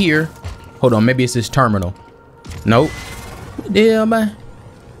go here. Hold on, maybe it's this terminal. Nope. What the hell, man?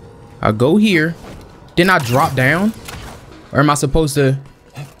 I go here. Then I drop down. Or am I supposed to?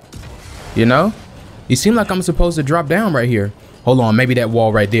 You know? You seem like I'm supposed to drop down right here. Hold on, maybe that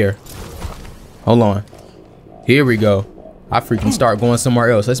wall right there. Hold on. Here we go. I freaking start going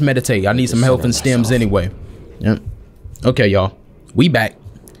somewhere else. Let's meditate. I need some health and stems anyway. Yep. Okay, y'all. We back.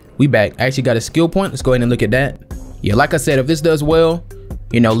 We back. I actually got a skill point. Let's go ahead and look at that. Yeah, like I said, if this does well,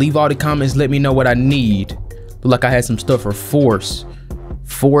 you know, leave all the comments. Let me know what I need. Look like I had some stuff for force.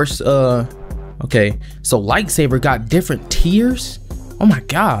 Force, Okay, so lightsaber got different tiers. Oh my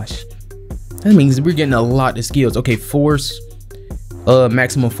gosh, that means we're getting a lot of skills. Okay, force,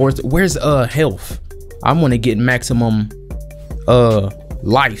 maximum force. Where's health? I want to get maximum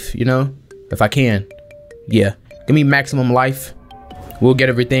life, you know, if I can. Yeah, give me maximum life. We'll get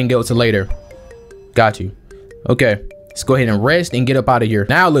everything else later. Got you. Okay, let's go ahead and rest and get up out of here.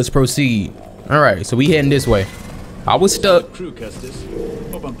 Now let's proceed. All right, so we heading this way. I was stuck. Crew,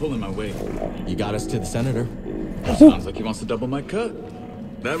 Kestis. Hope I'm pulling my weight. You got us to the senator. Sounds like he wants to double my cut.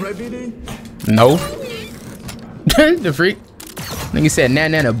 That right, BD? No. The freak. Nigga said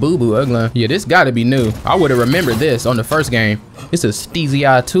nana boo boo ugly. Yeah, this gotta be new. I would have remembered this on the first game. It's a steezy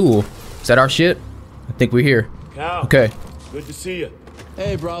eye tool. Is that our ship? I think we're here. Cal, okay. Good to see you.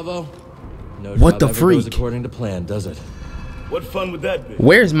 Hey, Bravo. No what the job ever freak? Goes according to plan, does it? What fun would that be?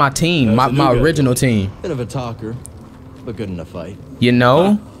 Where's my team? My original team. Bit of a talker, but good in a fight. You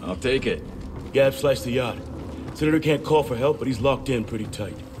know? I'll take it. Gab sliced the yacht. Senator can't call for help, but he's locked in pretty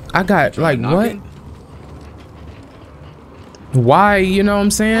tight. I got like what? Why? You know what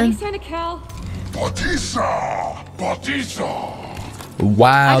I'm saying? Santa Cal. Batista! Batista!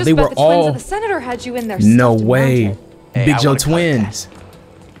 Wow, they were all. The senator had you in there. No way. Hey, Big Joe twins.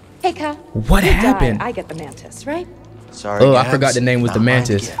 Hey, Cal. What happened? I get the mantis, right? Sorry. Oh, I forgot the name was the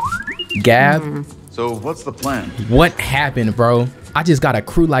mantis. Gab. So what's the plan? What happened, bro? I just got a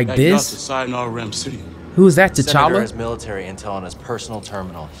crew like this. Who's that, T'Challa? Senator has military intel on his personal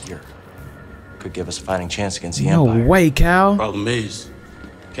terminal here. Could give us a fighting chance against the Empire. No way, Cal. Problem is,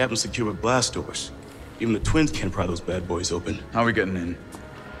 Captain secured with blast doors. Even the twins can't pry those bad boys open. How are we getting in?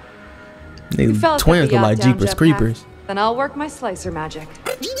 Twins look like Jeepers Creepers. Then I'll work my slicer magic.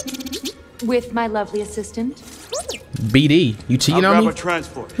 With my lovely assistant. BD, you cheating on me?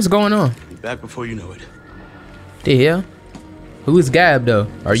 What's going on? Be back before you know it. The hell? Who is Gab though?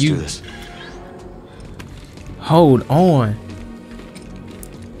 Are you? Do this. Hold on.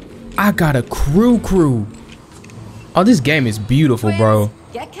 I got a crew. Oh, this game is beautiful, Twins, bro.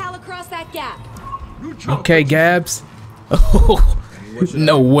 Get Cal across that gap. Okay, Gabs. Oh,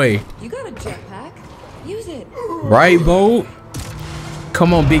 no way. You got a jetpack. Use it. Right, Bo?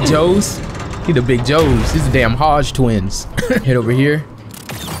 Come on, Big Joes. He the Big Joes. These are damn Hodge twins. Head over here.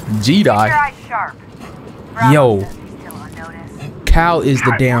 Jedi. Yo. Cal is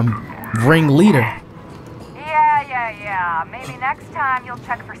the damn ring leader. Yeah. Maybe next time you'll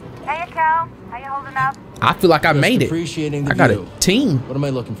check for. Hey, Cal. How you holding up? I feel like I made it. Appreciating the I got view. a team. What am I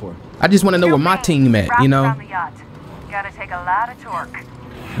looking for? I just want to know where my team at, you know? Gotta take a lot of torque.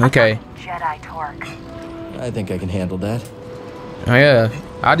 Okay. Jedi torque. I think I can handle that. Oh, yeah.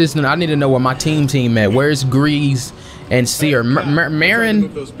 I need to know where my team at. Where's Grease and Seer?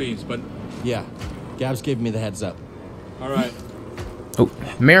 Marin? Those beams, but yeah, Gabs gave me the heads up. All right. Oh,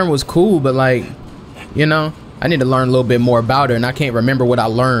 Marin was cool, but like, you know, I need to learn a little bit more about her, and I can't remember what I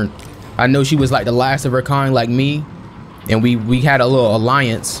learned. I know she was like the last of her kind, like me, and we had a little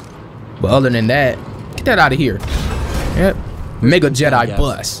alliance. But other than that, get that out of here. Yep. Mega Jedi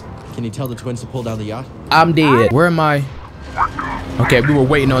bus. Can you tell the twins to pull down the yacht? I'm dead. Where am I? Okay, we were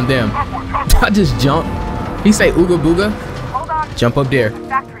waiting on them. I just jumped. He say ooga booga. Jump up there.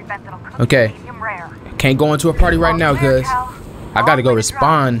 Okay. Can't go into a party right now because I gotta go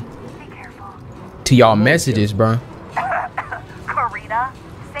respond to y'all messages, bro. Karina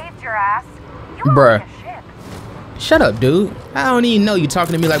saved your ass. Bruh. Shut up, dude. I don't even know you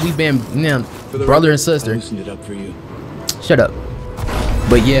talking to me like we've been, you know, brother and sister. It up for you. Shut up.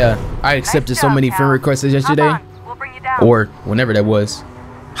 But yeah, I accepted so many friend requests yesterday. Or whenever that was.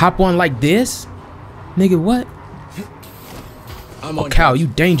 Hop on like this? Nigga, what? Oh, Cal, you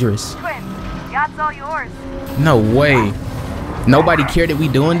dangerous. Yacht's all yours. No way. Nobody cared that we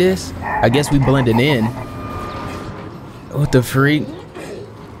doing this? I guess we blended in. What the freak?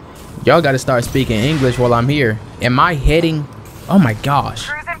 Y'all gotta start speaking English while I'm here. Am I heading? Oh my gosh.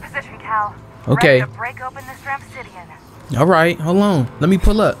 Cruise in position, Cal. Okay. Ready to break open this Ramsidian. All right, hold on. Let me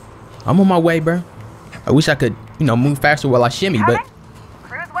pull up. I'm on my way, bro. I wish I could, you know, move faster while I shimmy, but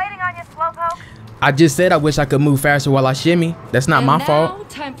Crew's waiting on you, slowpoke. I just said I wish I could move faster while I shimmy. That's not my fault.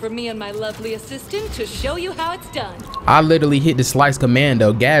 Time for me and my lovely assistant to show you how it's done. I literally hit the slice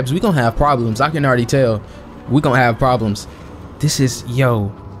commando. Gabs, we gonna have problems. I can already tell. We gonna have problems. This is,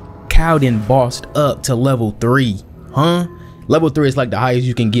 yo, Cowden bossed up to level 3, huh? Level 3 is like the highest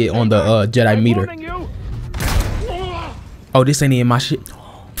you can get on the Jedi meter. Oh, this ain't even my shit.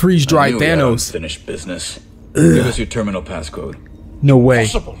 Freeze dry Thanos. Finished business. Give us your terminal passcode. No way.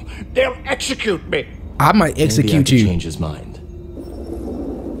 Possible. They'll execute me. I might execute you. Change his mind.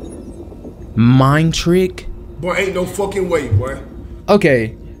 Mind trick? Boy, ain't no fucking way, boy.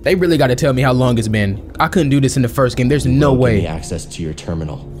 Okay, They really got to tell me how long it's been. I couldn't do this in the first game. There's no way. Give me access to your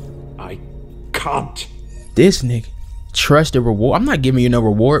terminal. I can't. This nigga. Trust the reward. I'm not giving you no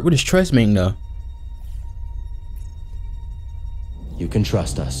reward. What does trust mean though? You can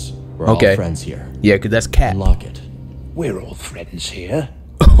trust us. We're okay. all friends here. Yeah, because that's Cat. Unlock it. We're all friends here.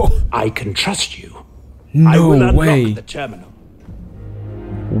 I can trust you. No I will unlock way. the terminal.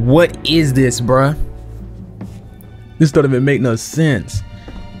 What is this, bruh? This don't even make no sense.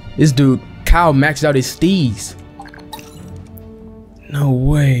 This dude, Cal, maxed out his steez. No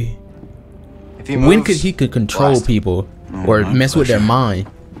way. When could he control people or mess with their mind?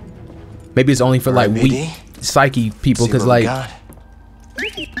 Maybe it's only for like weak psyche people, because like,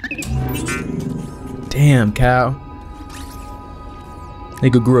 damn, Cal.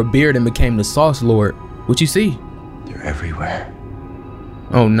 Nigga grew a beard and became the Sauce Lord. What you see? They're everywhere.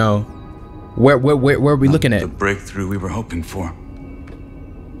 Oh no. Where are we looking at? The breakthrough we were hoping for.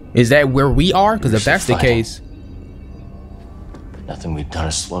 Is that where we are? Because if that's the case, nothing we've done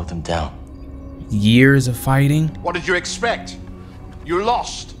has slowed them down. Years of fighting. What did you expect? You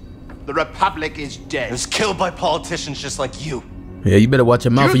lost. The Republic is dead. It was killed by politicians just like you. Yeah, you better watch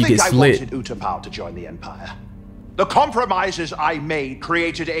your mouth or you get slit. I wanted Utapau to join the Empire. The compromises I made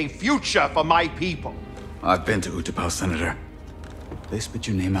created a future for my people. I've been to Utapau, Senator. They spit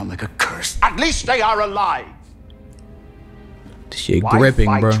your name out like a curse. At least they are alive. Shit gripping,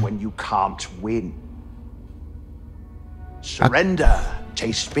 Why fight bro. when you can't win? Surrender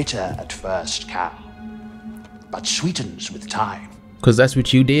tastes bitter at first, Cal, but sweetens with time. Cause that's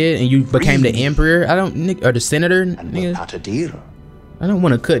what you did, and you became the emperor. I don't, or the senator. And we'll cut a deal. I don't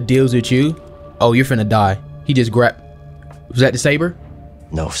want to cut deals with you. Oh, you're finna die. He just grabbed. Was that the saber?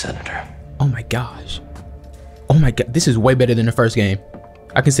 No, Senator. Oh my gosh. Oh my god, this is way better than the first game.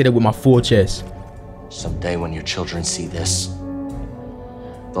 I can say that with my full chest. Someday when your children see this,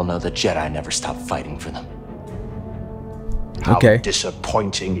 they'll know the Jedi never stopped fighting for them. How okay.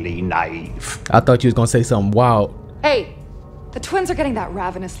 Disappointingly naive. I thought you was gonna say something wild. Hey, the twins are getting that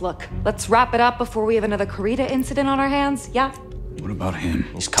ravenous look. Let's wrap it up before we have another Karita incident on our hands, yeah? What about him?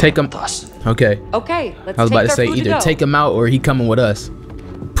 He's coming with us. Okay. Okay, let's I was about to take say their food either to go. take him out or he coming with us.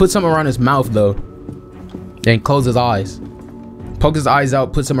 Put something around his mouth though. And close his eyes. Poke his eyes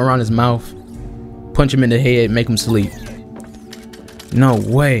out, put something around his mouth. Punch him in the head, make him sleep. No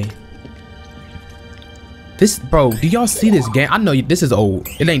way. This, bro, do y'all see this game? I know this is old.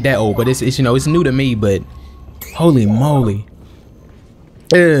 It ain't that old, but it's you know, it's new to me, but holy moly.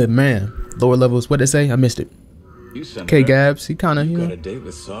 Man. Lower levels, what'd they say? I missed it. Okay, Gabs, he kinda, you know. Got a date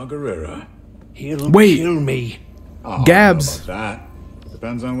with Saw Gerrera. He'll Wait. kill me. Oh, Gabs. I don't know about that.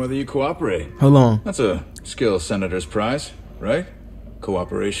 Depends on whether you cooperate. Hold on. That's a skill senator's prize, right?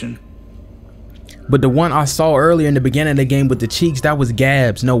 Cooperation. But the one I saw earlier in the beginning of the game with the cheeks, that was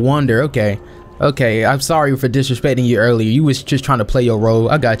Gabs. No wonder. Okay. Okay, I'm sorry for disrespecting you earlier. You was just trying to play your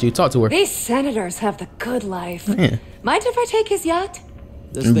role. I got you. Talk to her. These senators have the good life. Yeah. Mind if I take his yacht?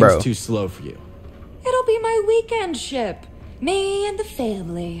 This thing's too slow for you. It'll be my weekend ship. Me and the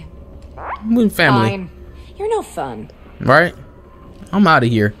family. With family. Fine. You're no fun. Right? I'm out of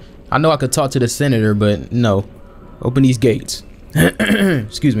here. I know I could talk to the senator, but no. Open these gates.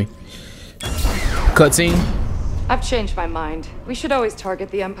 Excuse me. Cutscene. I've changed my mind. We should always target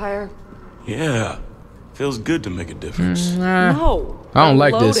the Empire. Yeah. Feels good to make a difference. No. I don't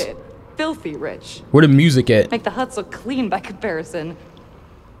like this. Loaded. Filthy rich. Where the music at? Make the huts look clean by comparison.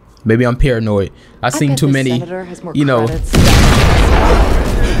 Maybe I'm paranoid. I've seen too many, you know.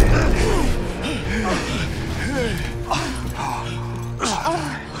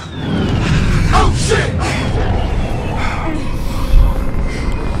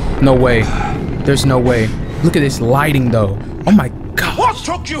 No way. There's no way. Look at this lighting though. Oh my god. What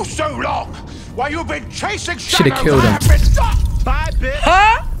took you so long? Why you've been chasing shadows? Should have killed him.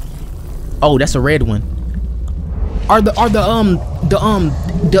 Huh? Oh, that's a red one. Are the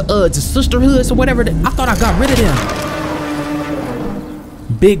sisterhoods or whatever? I thought I got rid of them.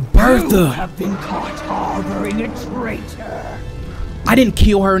 Big Bertha. You have been caught harboring a traitor. I didn't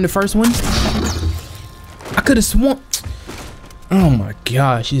kill her in the first one. I could have sworn. Oh my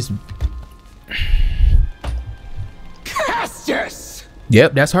gosh, it's. Kestis.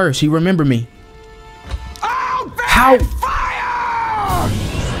 Yep, that's her. She remembered me. How?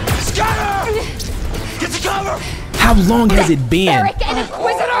 Scatter! Get to cover! How long has it been? Eric, an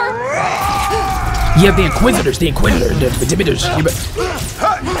Inquisitor! Yeah, the Inquisitors, the Inquisitors.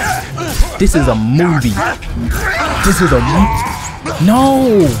 This is a movie. This is a movie.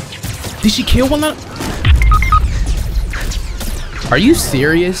 No! Did she kill one of them? Are you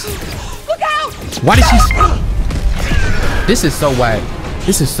serious? Look out! Why did she? This is so whack.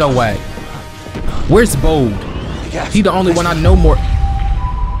 This is so whack. Where's Bold? He the only one I know more.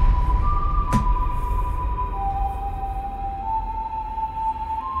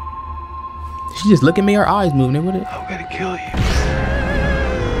 She just look at me, her eyes moving. What it? I'm gonna kill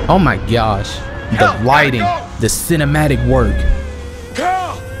you. Oh my gosh. The lighting, the cinematic work.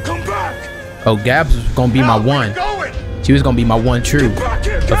 Cal, come back. Oh, Gabs was gonna be my one. She was gonna be my one true.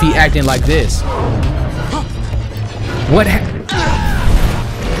 If he acting like this. What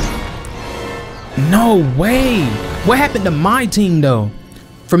No way. What happened to my team though?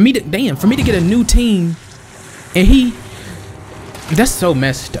 For me to get a new team and that's so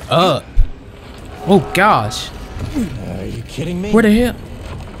messed up. Oh gosh. Are you kidding me? Where the hell?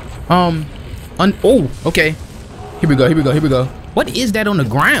 Oh, okay. Here we go. What is that on the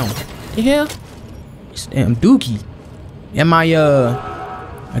ground? The hell? This damn dookie. Am I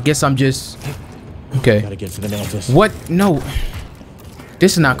guess I'm just okay. Gotta get to the mantis. What? No.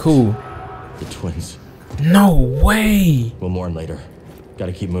 This is not cool. The twins. No way. We'll mourn later.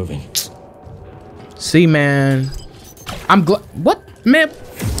 Gotta keep moving. See, man. I'm glad. What? Man,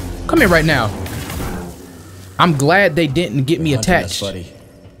 come here right now. I'm glad they didn't get me attached.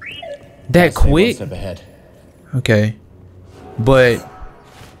 That quick? Okay. But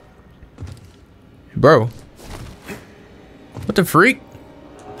bro. What the freak?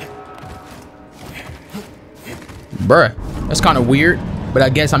 Bruh. That's kind of weird. But I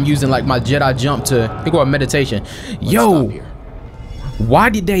guess I'm using like my Jedi jump to pick up meditation. Yo. Why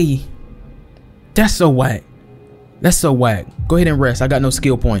did they? That's so whack. That's so whack. Go ahead and rest. I got no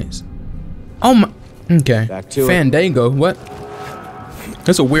skill points. Oh my. Okay. Fandango. What?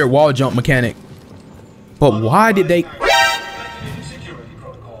 That's a weird wall jump mechanic. But why did they? Security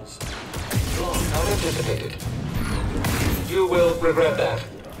protocols. Not anticipated. You will regret that.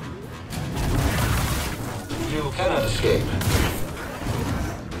 You cannot escape.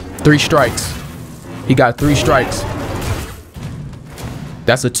 3 strikes. He got 3 strikes.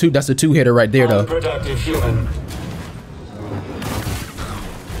 That's a two hitter right there though. Unproductive human.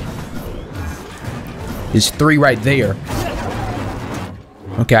 There's 3 right there.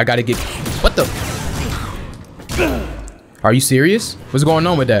 Okay, I gotta get. What the? Are you serious? What's going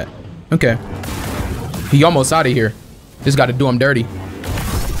on with that? Okay. He almost out of here. Just gotta do him dirty.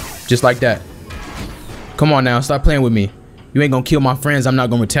 Just like that. Come on now, stop playing with me. You ain't gonna kill my friends. I'm not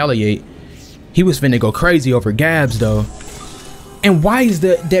gonna retaliate. He was finna go crazy over Gabs though. And why is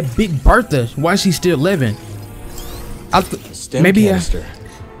that big Bertha? Why is she still living? Maybe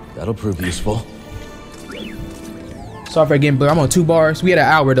that'll prove useful. Sorry for getting, but I'm on 2 bars. We had an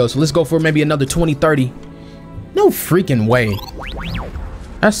hour though, so let's go for maybe another 20, 30. No freaking way.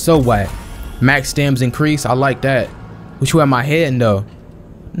 That's so whack. Max stems increase. I like that. Which way am I heading though?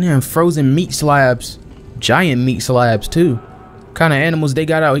 Man, frozen meat slabs. Giant meat slabs too. Kind of animals they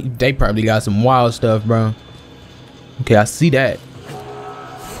got out. They probably got some wild stuff, bro. Okay, I see that.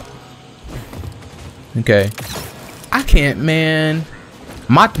 Okay. I can't, man.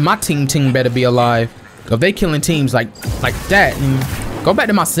 My team better be alive. If they killing teams like that, go back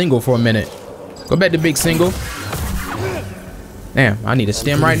to my single for a minute. Go back to big single. Damn, I need a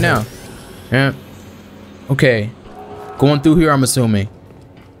stem right now. Yeah. Okay. Going through here, I'm assuming.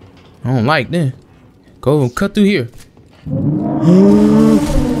 I don't like this. Go cut through here.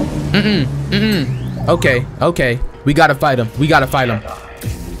 Okay. We gotta fight him.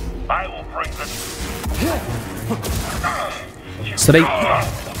 I will bring them. So they.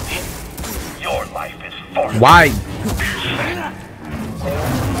 Your life is forfeit. Why?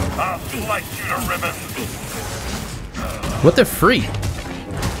 I'll slice you to ribbons. What the freak?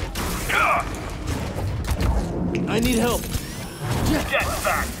 I need help. Get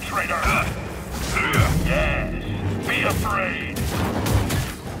back, traitor. Yes, be afraid.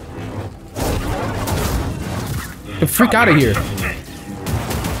 The freak out of here.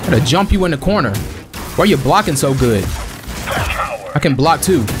 Gotta jump you in the corner. Why are you blocking so good? I can block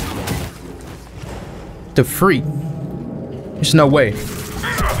too. The freak. There's no way.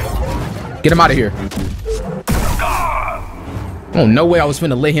 Get him out of here. Oh, no way I was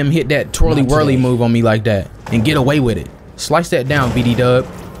finna let him hit that twirly whirly move on me like that and get away with it. Slice that down, BD Dub.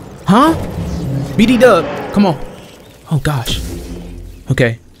 Huh? BD Dub, come on. Oh gosh.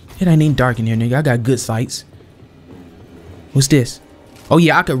 Okay. It ain't even dark in here, nigga. I got good sights. What's this? Oh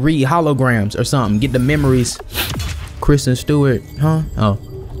yeah, I could read holograms or something. Get the memories. Kristen Stewart, huh? Oh.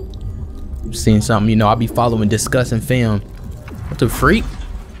 Seeing something, you know, I'll be following, discussing film. What the freak?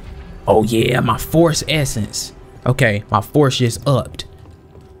 Oh yeah, my force essence. Okay, my force just upped.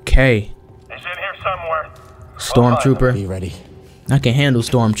 Okay. It's in here somewhere. Stormtrooper. Be ready. I can handle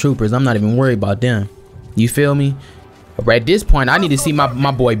stormtroopers. I'm not even worried about them. You feel me? At this point, I need to see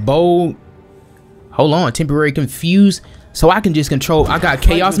my boy Bold. Hold on, temporary confused. So I can just control. I got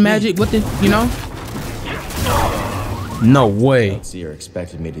chaos magic. What the, you know? No way. Seer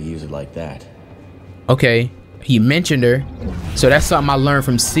expected me to use it like that. Okay, he mentioned her. So that's something I learned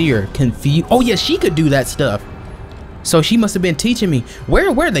from Seer. Confused. Oh yeah, she could do that stuff. So she must have been teaching me.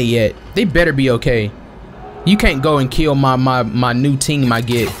 Where they at? They better be okay. You can't go and kill my new team I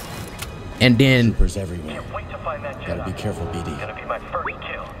get. And then Troopers everywhere. Gotta be careful, BD. Gonna be my first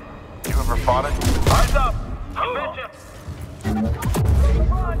kill. You ever fought it? Eyes up! You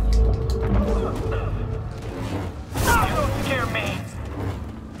don't scare me.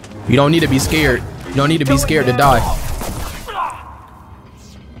 you don't need to be scared. You don't need to be scared to die.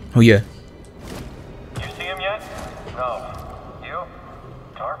 Oh yeah. You see him yet? No. You?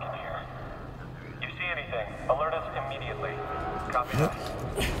 Dark in here. You see anything? Alert us immediately. Copy that.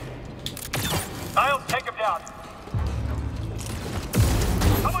 I'll take him down.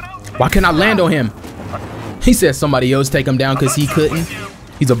 Why can't I land on him? He said somebody else take him down because he couldn't.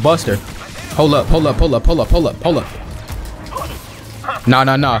 He's a buster. Hold up, hold up, hold up, hold up, hold up, hold up.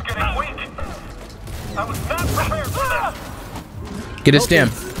 Nah. Get his stem.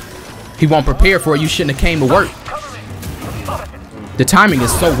 He won't prepare for it. You shouldn't have came to work. The timing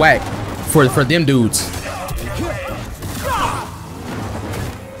is so whack for them dudes.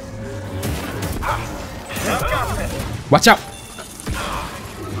 Watch out.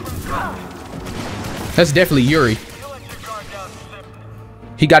 That's definitely Yuri.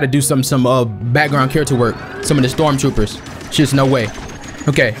 He got to do some background character work. Some of the stormtroopers. Just no way.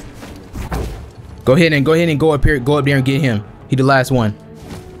 Okay. Go ahead and go up here. Go up there and get him. He the last one.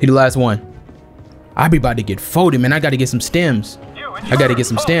 He the last one. I be about to get folded, man. I got to get some stems. I got to get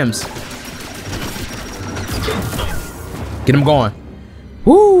some stems. Get him going.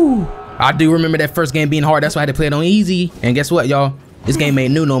 Woo! I do remember that first game being hard. That's why I had to play it on easy. And guess what, y'all? This game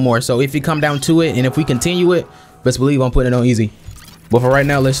ain't new no more. So if it come down to it, and if we continue it, best believe I'm putting it on easy. But for right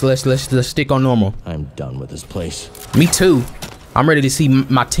now, let's stick on normal. I'm done with this place. Me too. I'm ready to see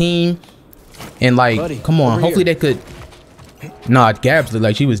my team. And like, buddy, come on. Hopefully they could. Nah, Gabs looked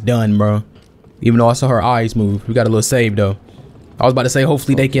like she was done, bro. Even though I saw her eyes move. We got a little save though. I was about to say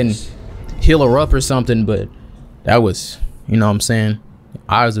hopefully they can heal her up or something, but that was, you know what I'm saying?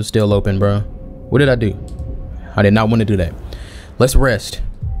 Eyes are still open, bro. What did I do? I did not want to do that. Let's rest.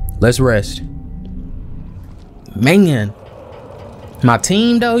 Let's rest. Man. My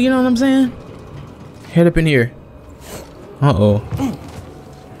team though, you know what I'm saying? Head up in here. Uh-oh.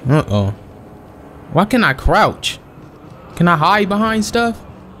 Uh-oh. Why can't I crouch? Can I hide behind stuff?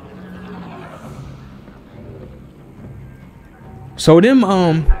 So them,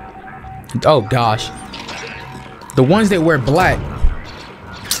 oh gosh. The ones that wear black.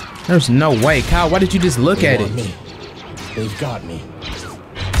 There's no way. Kyle, why did you just look at it? They've got me.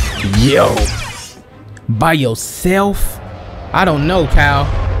 Yo. By yourself? I don't know, Kyle.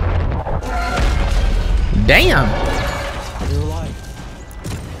 Damn.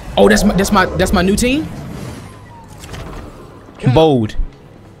 Oh, that's my new team? Bold.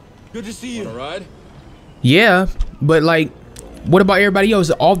 Good to see you. All right. Yeah, but like, what about everybody else?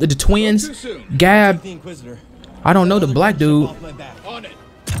 All the twins? Gab. I don't know the black dude.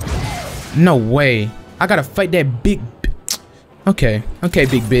 No way. I gotta fight that big. Okay. Okay,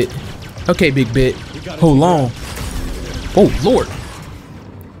 big bit. Okay, big bit. Hold on. Oh, Lord.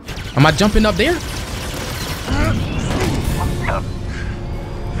 Am I jumping up there?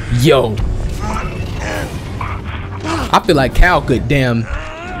 Yo. I feel like Cal could damn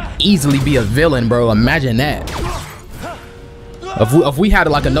easily be a villain, bro. Imagine that. If we had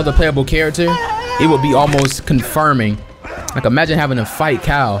like another playable character, it would be almost confirming. Like imagine having to fight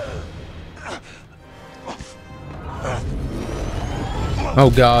Cal. Oh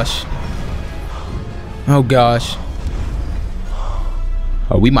gosh. Oh gosh.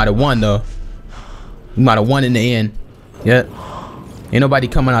 Oh, we might have won though. We might have won in the end. Yep. Ain't nobody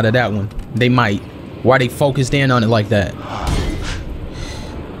coming out of that one. They might. Why they focused in on it like that?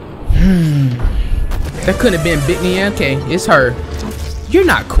 That couldn't have been Big. Yeah, okay, it's her. You're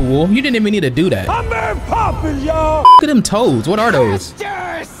not cool. You didn't even need to do that. I'm very poppin', y'all. Look at them toes. What are those?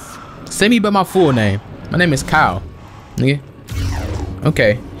 Say me by my full name. My name is Kyle. Yeah.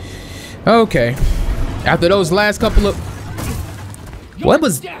 Okay. Okay. After those last couple of. What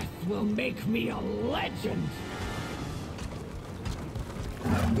was? Death will make me a legend.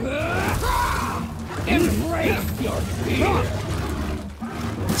 Embrace your fear.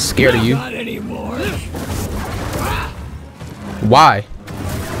 Scared of you? Not anymore. Why?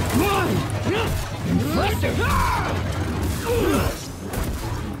 Impressive.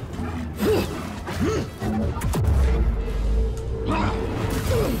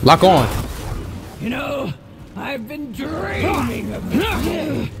 Lock on. You know, I've been dreaming of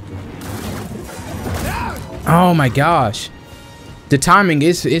this. Oh my gosh. The timing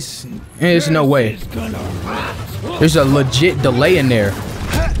is there's no way. There's a legit delay in there.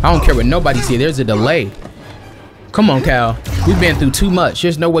 I don't care what nobody says. There's a delay. Come on, Cal. We've been through too much.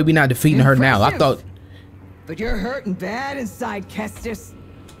 There's no way we're not defeating her now. I thought. But you're hurting bad inside, Kestis.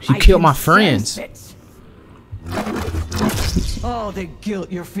 She killed my friends. All the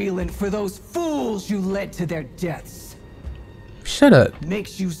guilt you're feeling for those fools you led to their deaths. Shut up.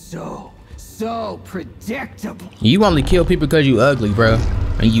 Makes you so predictable. You only kill people because you ugly, bro.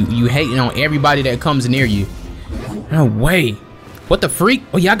 And you hating on everybody that comes near you. No way. What the freak?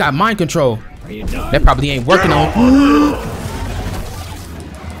 Oh yeah, I got mind control. That probably ain't working on.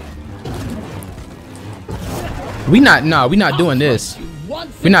 We not doing this.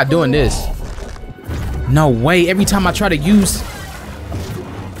 We're not doing this. No way. Every time I try to use.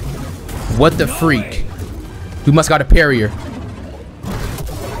 What the freak? We must got a parrier.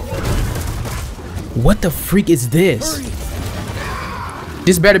 What the freak is this?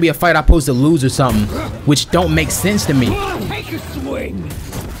 This better be a fight I'm supposed to lose or something, which don't make sense to me. Take a swing.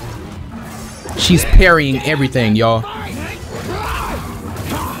 She's parrying everything, y'all.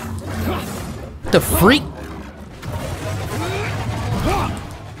 What the freak?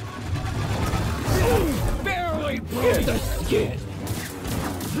 Barely broke the skin.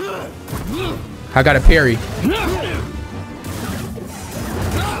 I got a parry.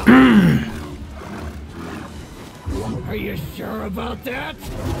 Are you sure about that?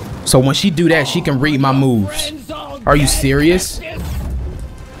 So when she do that, she can read my moves. Are you serious?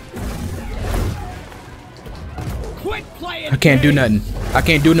 I can't do nothing. I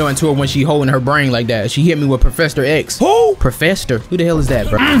can't do nothing to her when she holding her brain like that. She hit me with Professor X. Who? Professor? Who the hell is that,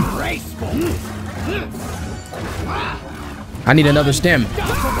 bro? I need another stem.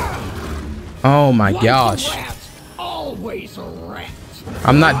 Oh my gosh.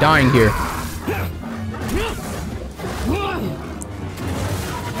 I'm not dying here.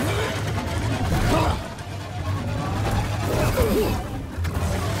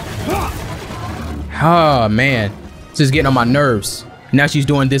 Oh man, this is getting on my nerves. Now she's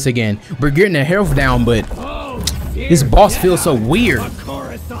doing this again. We're getting her health down, but this boss feels so weird.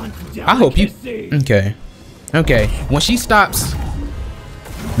 I hope you. Okay. When she stops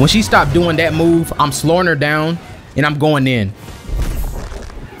doing that move, I'm slowing her down and I'm going in.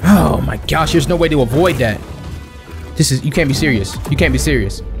 Oh my gosh, there's no way to avoid that. You can't be serious. You can't be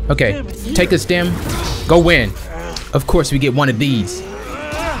serious. Okay, take a stem, go in. Of course we get one of these.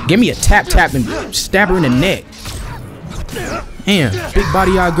 Give me a tap and stab her in the neck. Damn, big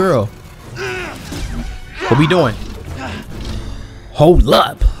body-eyed girl. What we doing? Hold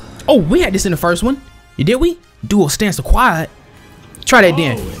up. Oh, we had this in the first one. Did we? Dual stance acquired. Try that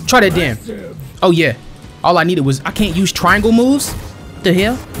then. Try that then. Oh yeah. All I needed was I can't use triangle moves? What the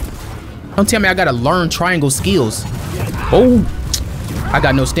hell? Don't tell me I gotta learn triangle skills. Oh, I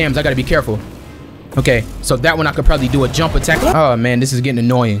got no stems. I gotta be careful. Okay, so that one I could probably do a jump attack. Oh man, this is getting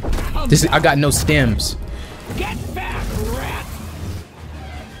annoying. I got no stems. Get back, rat.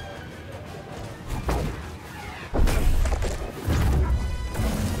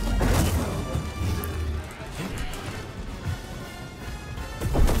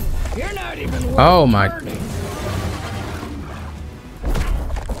 You're not even oh my.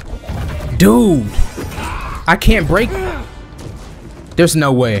 Dude, I can't break. There's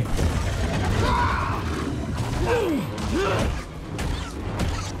no way.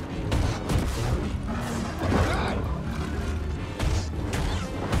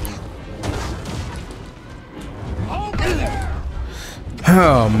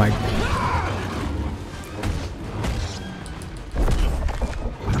 Oh my.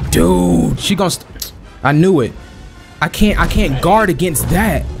 Dude, she gonna I knew it. I can't guard against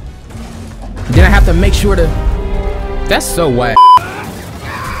that. Then I have to make sure to. That's so whack.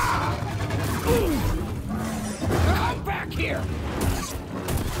 Come back here.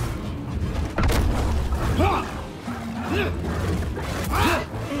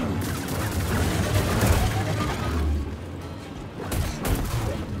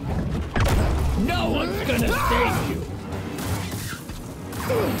 No one's gonna save you.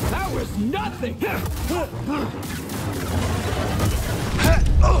 That was nothing.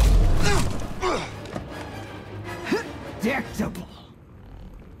 Predictable.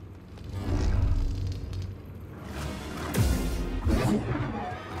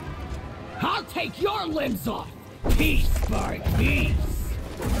 I'll take your limbs off. Piece by piece.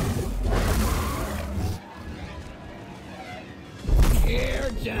 Here,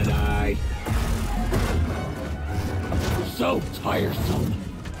 Jedi. So tiresome.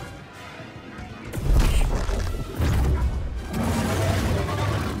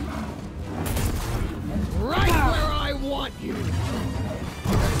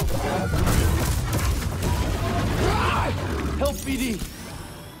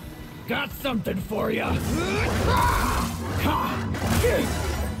 got something for you.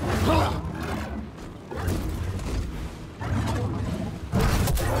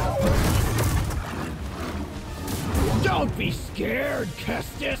 Don't be scared,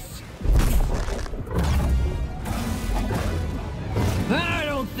 Kestis. I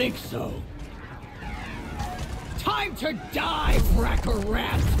don't think so. Time to die, Fracker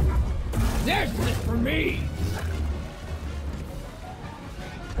Rat. This is for me.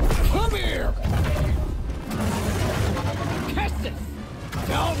 Come here. Kestis,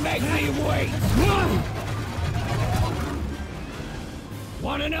 don't make me wait.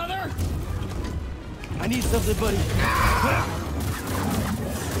 Want another? I need something, buddy.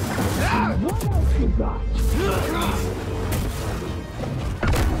 What else you got?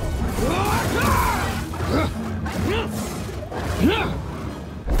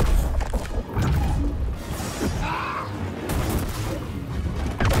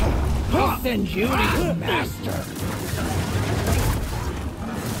 I'll send you to your master.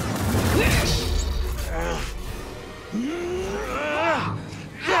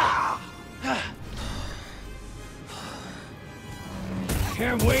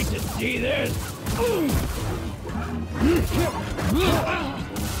 Can't wait to see this.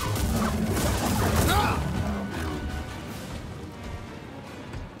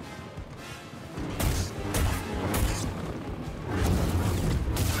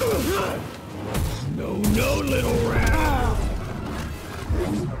 No, little rat.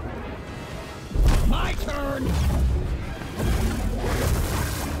 My turn.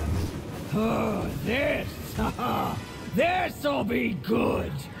 This. This'll be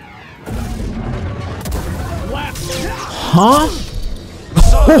good. Huh?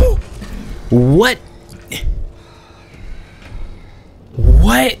 What?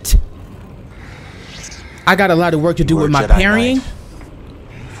 What? I got a lot of work to do with my parrying.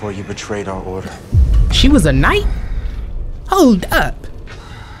 Before you betrayed our order. She was a knight? Hold up.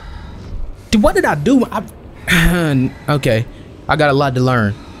 What did I do? Okay, I got a lot to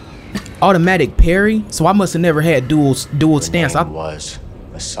learn. Automatic parry, so I must have never had dual stance. I was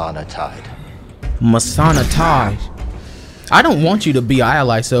Masana Tide. Masana Tide. I don't want you to be an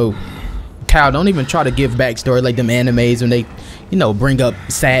ally, so Cal, don't even try to give backstory like them animes when they, you know, bring up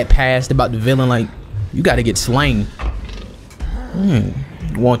sad past about the villain. Like, you got to get slain.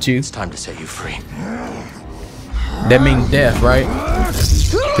 Want you? It's time to set you free. That means death, right?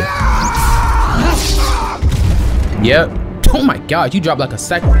 Yep. Oh my god, you dropped like a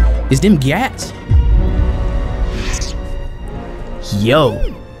sack. Is them gats?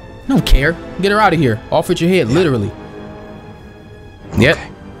 Yo. Don't care. Get her out of here. Off with your head, literally. Yep.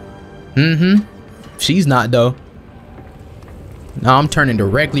 She's not, though. No, I'm turning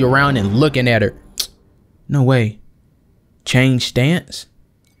directly around and looking at her. No way. Change stance.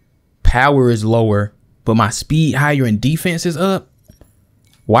 Power is lower, but my speed higher and defense is up.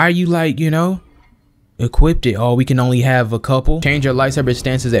 Why are you like, you know? Equipped it. Oh, we can only have a couple. Change your lightsaber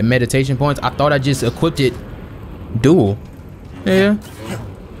stances at meditation points. I thought I just equipped it dual. Yeah.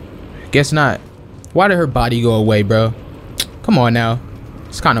 Guess not. Why did her body go away, bro? Come on now.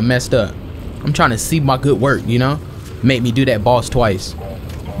 It's kind of messed up. I'm trying to see my good work, you know? Make me do that boss twice.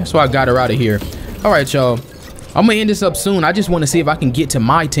 That's why I got her out of here. All right, y'all. I'm gonna end this up soon. I just want to see if I can get to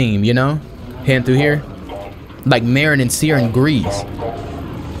my team, you know? Heading through here. Like Marin and Seer and Grease.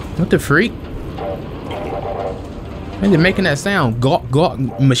 What the freak? And they're making that sound. Gawk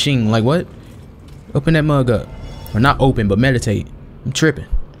machine. Like what? Open that mug up. Or not open, but meditate. I'm tripping.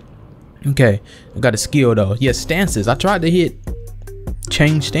 Okay. I got a skill though. Yeah, stances. I tried to hit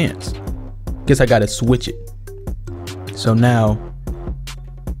change stance. Guess I gotta switch it. So now.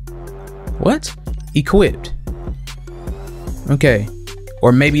 What? Equipped. Okay.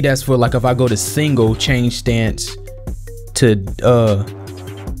 Or maybe that's for like if I go to single change stance to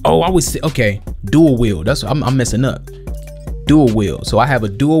oh, I was okay. Dual wield. That's I'm messing up. Dual wield. So I have a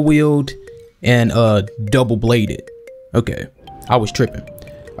dual wield and double bladed. Okay. I was tripping.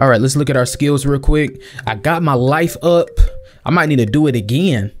 All right, let's look at our skills real quick. I got my life up. I might need to do it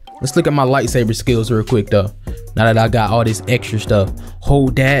again. Let's look at my lightsaber skills real quick though. Now that I got all this extra stuff.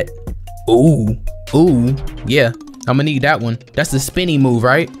 Hold that. Ooh. Ooh. Yeah. I'm gonna need that one. That's the spinny move,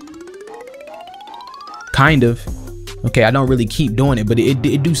 right? Kind of. Okay, I don't really keep doing it, but it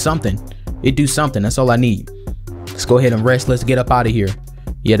do something. It do something. That's all I need. Let's go ahead and rest. Let's get up out of here.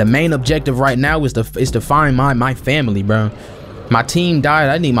 Yeah, the main objective right now is to find my family, bro. My team died.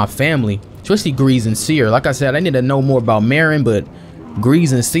 I need my family, especially Grease and Seer. Like I said, I need to know more about Marin, but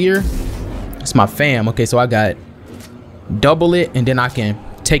Grease and Seer, it's my fam. Okay, so I got double it, and then I can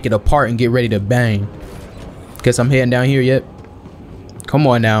take it apart and get ready to bang. Guess I'm heading down here. Yep. Come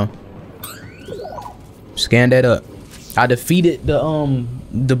on now. Scan that up. I defeated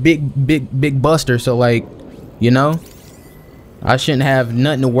the big buster, so like, you know, I shouldn't have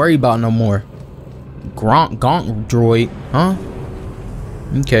nothing to worry about no more. Gonk droid, huh?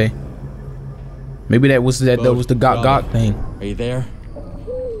 Okay. Maybe that was the gok thing. Are you there?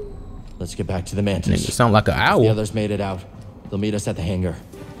 Let's get back to the Mantis. It sound like an owl. The others made it out. They'll meet us at the hangar.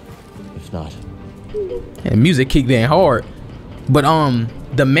 If not, and music kicked in hard. But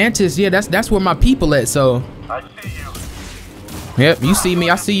the Mantis, yeah, that's where my people at. So I see you. Yep, you see me,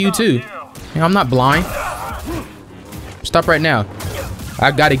 I see you too. Yeah, I'm not blind. Stop right now.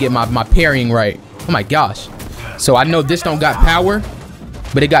 I gotta get my parrying right. Oh my gosh. So I know this don't got power,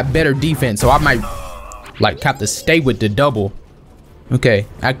 but it got better defense. So I might like have to stay with the double. Okay,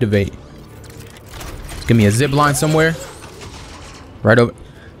 activate. Give me a zip line somewhere. Right over.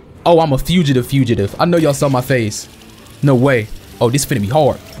 Oh, I'm a fugitive. I know y'all saw my face. No way. Oh, this finna be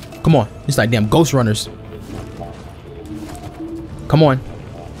hard. Come on. It's like damn Ghost Runners. Come on.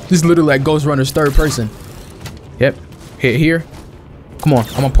 This is literally like Ghost Runners third person. Yep. Hit here. Come on.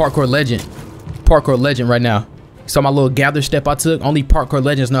 I'm a parkour legend. Parkour legend right now. So my little gather step I took. Only parkour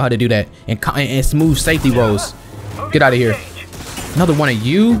legends know how to do that. And smooth safety rolls. Get out of here. Another one of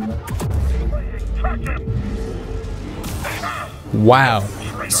you. Wow.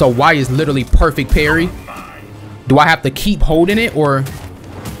 So Y is literally perfect parry. Do I have to keep holding it or,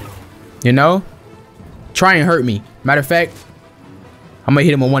 you know, try and hurt me? Matter of fact, I'm gonna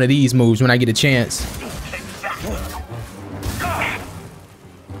hit him on one of these moves when I get a chance.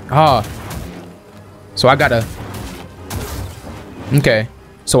 Ah. So I gotta. Okay.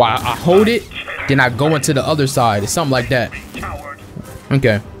 So I hold it, then I go into the other side. It's something like that.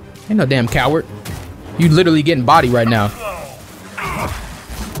 Okay. Ain't no damn coward. You literally getting body right now.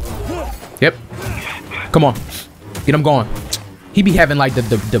 Yep. Come on. Get him going. He be having like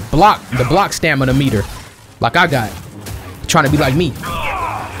the block stamina meter. Like I got. Trying to be like me.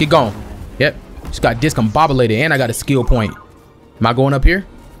 Get going. Yep. Just got discombobulated and I got a skill point. Am I going up here?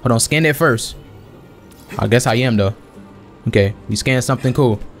 Hold on, scan that first. I guess I am though. Okay, we scan something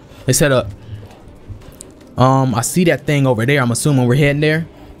cool. Let's head up. I see that thing over there. I'm assuming we're heading there.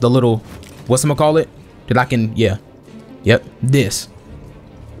 The little, whatchamacallit? That I can, yeah. Yep, this.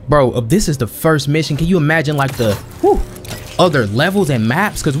 Bro, if this is the first mission, can you imagine like the other levels and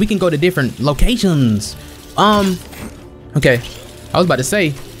maps? Because we can go to different locations. Okay, I was about to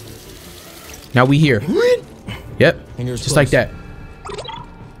say. Now we here. Yep, Hangar's just close. like that.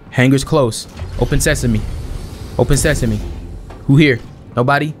 Hangar's close. Open sesame. Open sesame. Who here?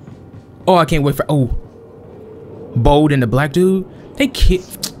 Nobody? Oh, I can't wait for, oh. Bold and the black dude? They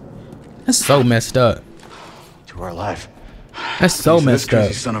kicked. That's so messed up. You are alive. That's so messed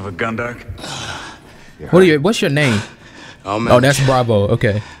up. Son of a Gundark. What's your name? Oh, that's Bravo.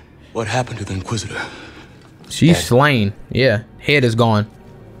 Okay. What happened to the Inquisitor? She's slain. Yeah. Head is gone.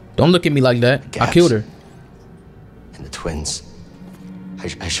 Don't look at me like that. I killed her. And the twins. I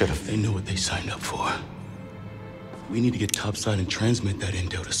should have. They know what they signed up for. We need to get topside and transmit that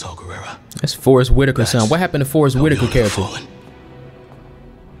intel to Saw Gerrera. That's Forrest Whitaker's son. What happened to Forrest Whitaker character?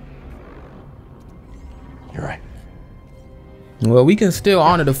 You're right. Well, we can still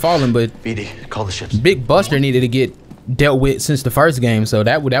honor the fallen, but BD, call the ships. Big Buster needed to get dealt with since the first game, so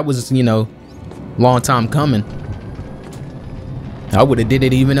that was, you know, long time coming. I would have did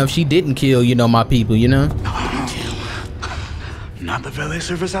it even if she didn't kill, you know, my people, you know. Not the valet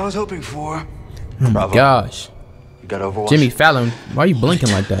service I was hoping for. Oh my gosh. You got Overwatch? Jimmy Fallon, why are you blinking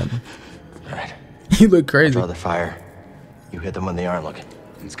like that? Right. You look crazy. Draw the fire. You hit them when they aren't looking.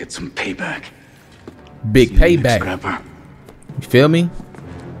 Let's get some payback. Big payback. You feel me?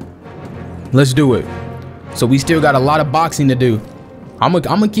 Let's do it. So we still got a lot of boxing to do. I'm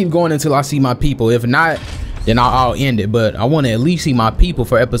gonna keep going until I see my people. If not, then I'll end it. But I want to at least see my people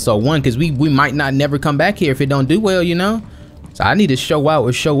for episode 1, because we might not never come back here if it don't do well, you know. So I need to show out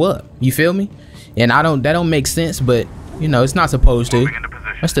or show up. You feel me? And that don't make sense, but you know it's not supposed to.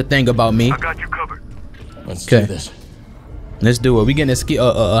 That's the thing about me. I got you covered. Let's do this. Let's do it. We getting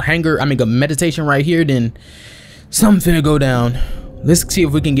a hanger. I mean a meditation right here. Then something finna go down. Let's see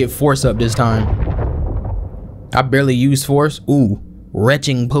if we can get force up this time. I barely use force. Ooh,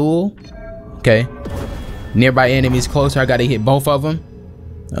 retching pool. Okay. Nearby enemies closer. I gotta hit both of them.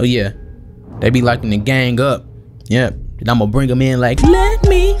 Oh yeah, they be liking to gang up. Yep. And I'm gonna bring them in like, let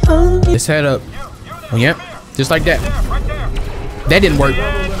me hold you. Let's head up. Oh, yep. Just like that. That didn't work.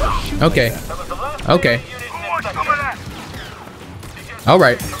 Okay. Okay. All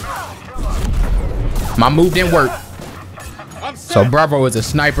right. My move didn't work. So Bravo is a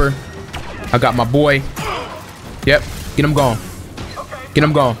sniper. I got my boy. Yep. Get him going. Get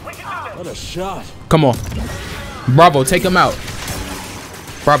him going. What a shot. Come on. Bravo, take him out.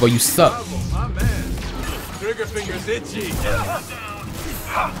 Bravo, you suck. Bravo, my man. Trigger fingers itchy.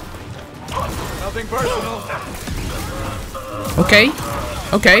 Nothing personal. Okay.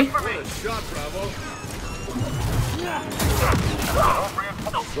 Okay.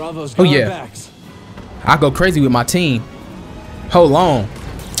 Bravo's Oh yeah. I go crazy with my team. Hold on.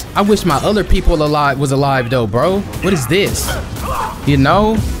 I wish my other people was alive though, bro. What is this? You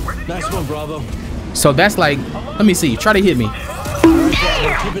know? Nice one, Bravo. So that's like, let me see. Try to hit me.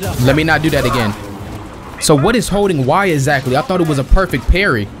 Let me not do that again. So what is holding Y exactly? I thought it was a perfect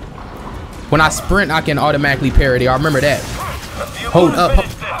parry. When I sprint, I can automatically parry. I remember that. Hold up.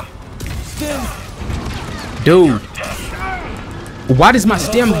 Dude. Why does my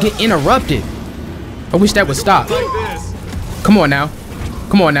stem get interrupted? I wish that would stop. Come on now.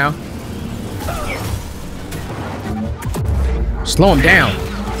 Come on now. Slow him down.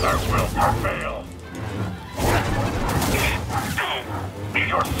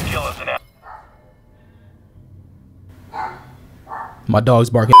 My dog's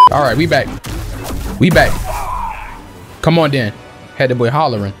barking. All right, we back. We back. Come on, then. Had the boy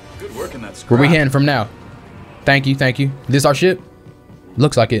hollering. Good work in that scrap. Where we heading from now? Thank you, thank you. This our ship?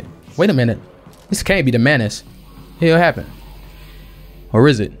 Looks like it. Wait a minute. This can't be the Menace. Hell happened. Or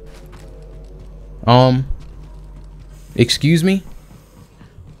is it? Excuse me?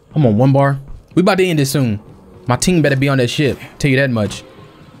 I'm on 1 bar. We about to end this soon. My team better be on that ship. Tell you that much.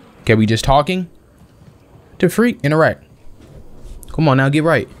 Okay, we just talking? To freak, interact. Come on now, get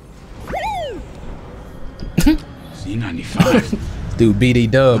right. Z95. Dude,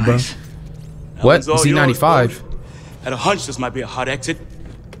 BD dub, bro. Nice. What? All yours, Z95? bud. Had a hunch this might be a hot exit.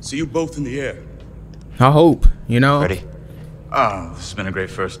 See you both in the air. I hope, you know? Ready? Oh, this has been a great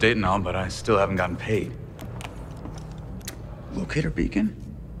first date and all, but I still haven't gotten paid. Locator beacon?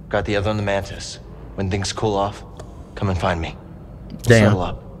 Got the other on the Mantis. When things cool off, come and find me. Damn. Settle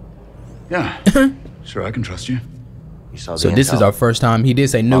up. Yeah. Sure, I can trust you. You saw the So this is our first time. He did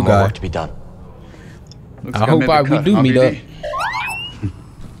say new guy. Work to be done. Looks I like hope made the we cut, do huh, meet BD? up.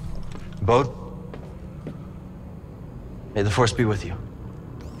 Bode? May the Force be with you.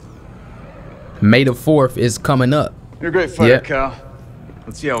 May the 4th is coming up. You're a great fighter, Yep. Cal.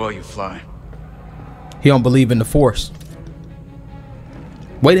 Let's see how well you fly. He don't believe in the Force.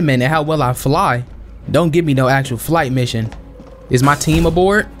 Wait a minute, how well I fly? Don't give me no actual flight mission. Is my team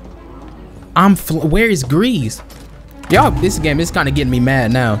aboard? Where is Grease? Y'all, this game is kind of getting me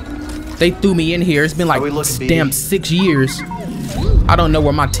mad now. They threw me in here. It's been like damn 6 years. I don't know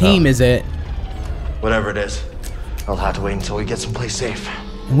where my team is at. Whatever it is, I'll have to wait until we get someplace safe.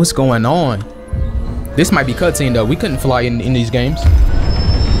 What's going on? This might be cutscene though. We couldn't fly in these games.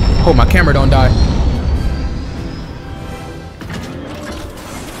 Hope my camera don't die.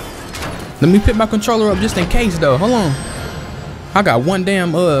 Let me pick my controller up just in case though. Hold on. I got one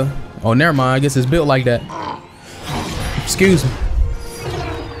damn oh, never mind. I guess it's built like that. Excuse me.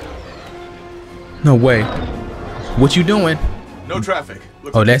 No way. What you doing? No traffic.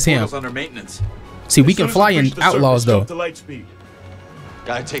 Looks Oh, like that's the him. portal's under maintenance. See, we As soon can as fly we in reach the Outlaws surface, though. jump to light speed.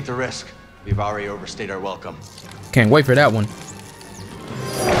 Gotta take the risk. We've already overstayed our welcome. Can't wait for that one.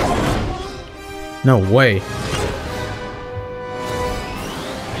 No way.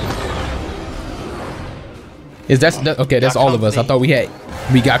 Is that okay? That's all of us. I thought we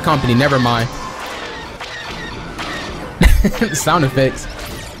got company. Never mind. Sound effects.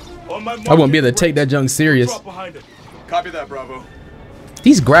 I wouldn't be able to take that junk serious. Copy that, Bravo.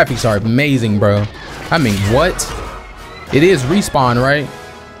 These graphics are amazing, bro. I mean, what? It is Respawn, right?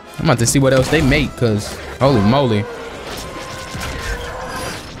 I'm about to see what else they make, cause holy moly.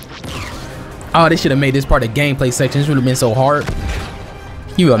 Oh, they should have made this part of gameplay section. This would have been so hard.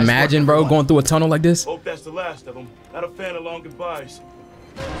 You imagine, bro, going through a tunnel like this? Hope that's the last of them. Not a fan of long goodbyes.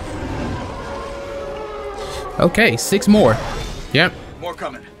 Okay, 6 more. Yep. More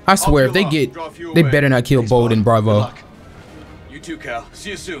coming. I swear, if they they better not kill Bold and Bravo. You too, Cal.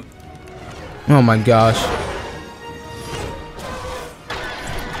 See you soon. Oh my gosh.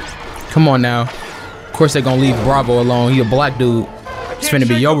 Come on now. Of course they're gonna leave Bravo alone. He a black dude. It's finna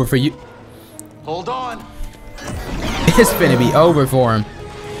be over for you. Hold on. It's finna be over for him.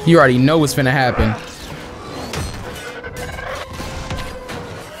 You already know what's finna happen.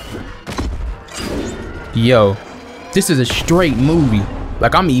 Yo, this is a straight movie.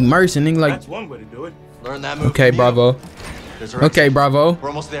 Like I'm immersing, like. That's one way to do it. Learn that move. Okay, Bravo. Okay, Bravo. We're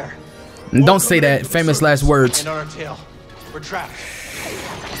almost there. Don't say that. Famous last words. And on our tail. We're trapped.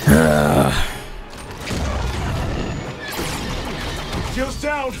 Shields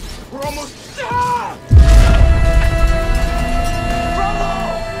down. We're almost.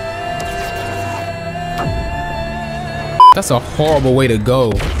 That's a horrible way to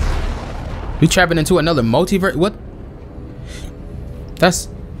go. We trapping into another multiverse? What? That's...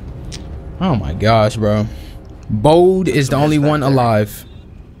 Oh my gosh, bro. Bold is the only one alive.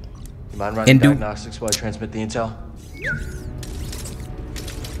 You mind running diagnostics while I transmit the intel?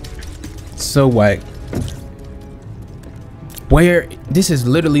 So whack. Where? This is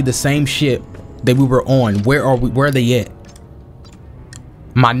literally the same ship that we were on. Where are we? Where are they at?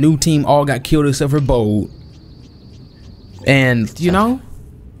 My new team all got killed except for Bold. And, you know?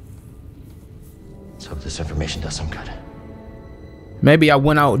 Let's hope this information does some good. Maybe I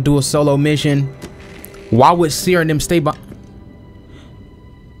went out, do a solo mission. Why would Seer and them stay by?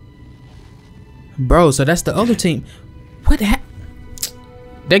 Bro, so that's the other team. What happened?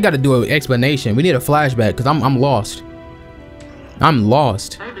 They got to do an explanation. We need a flashback because I'm lost. I'm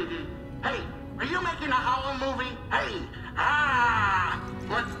lost. Hey, baby. Hey, are you making a horror movie? Hey,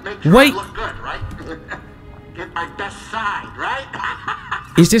 let's make sure I look good, right? Get my best side, right?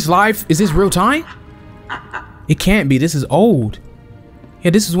 Is this live? Is this real time? It can't be. This is old.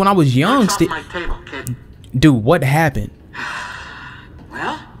 Yeah, this is when I was young. My table, kid. Dude, what happened?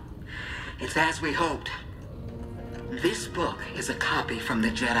 Well, it's as we hoped. This book is a copy from the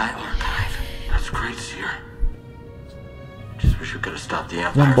Jedi Archive. That's great, Seer. Just wish we could have stopped the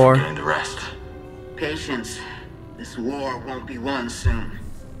Empire from getting the rest. Patience. This war won't be won soon.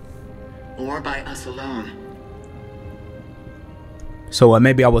 Or by us alone. So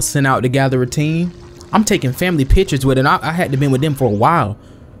maybe I was sent out to gather a team. I'm taking family pictures with it. I had to been with them for a while.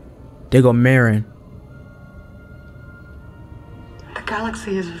 There go Marin. The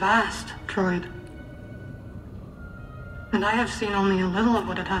galaxy is vast, droid. And I have seen only a little of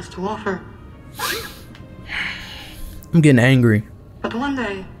what it has to offer. I'm getting angry. But one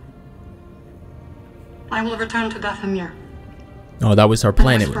day, I will return to Dathomir. Oh, that was her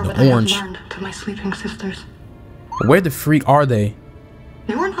planet with the orange. I have learned to my sleeping sisters. Where the freak are they?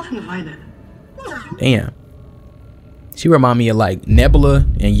 You were not invited. Damn. She remind me of like Nebula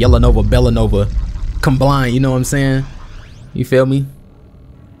and Yellow Nova, Bellanova combined, you know what I'm saying? You feel me?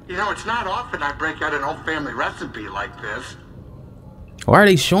 You know, it's not often I break out an old family recipe like this. Why are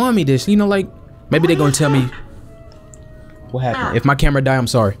they showing me this? You know, like, maybe they're gonna tell me what happened. If my camera die, I'm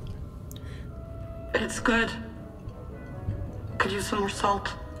sorry. It's good. Could use some more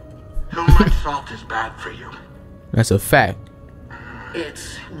salt. Too much salt is bad for you. That's a fact.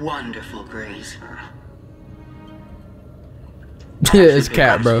 It's wonderful, Grace. Yeah, it's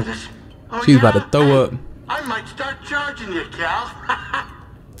Cat, bro. She's about to throw up. I might start charging you, Cal.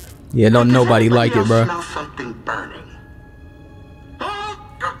 Yeah, don't nobody like it, bro. Smell something burning.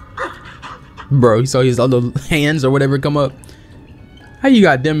 Bro, you saw his other hands or whatever come up. How you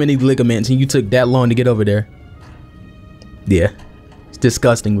got that many ligaments and you took that long to get over there? Yeah, it's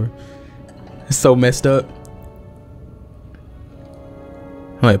disgusting, bro. It's so messed up.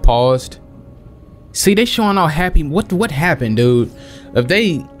 Alright, paused. See, they showing all happy. What happened, dude? If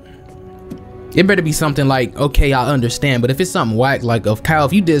they, it better be something like, okay, I understand. But if it's something whack, like if Kyle,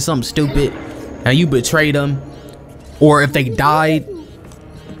 if you did something stupid and you betrayed them, or if they died,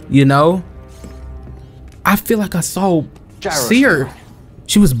 you know, I feel like I saw Seer.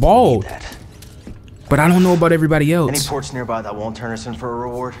 She was bald, but I don't know about everybody else. Any ports nearby that won't turn us in for a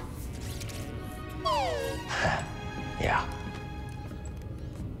reward? Yeah.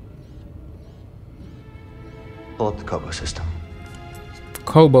 Pull up the Kobo system.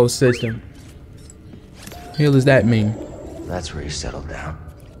 Kobo system. What the hell does that mean? That's where you settled down.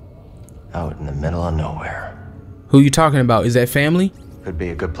 Out in the middle of nowhere. Who you talking about? Is that family? Could be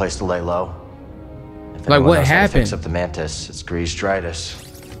a good place to lay low. If like what happened? Fix up the Mantis. It's Grease Dritus.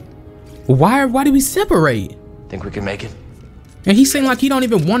 Why did we separate? Think we can make it? And he seemed like he don't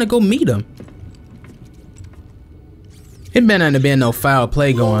even want to go meet him. It better not have been no foul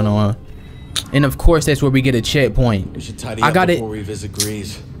play going on. And of course, that's where we get a checkpoint. We should tidy up before we visit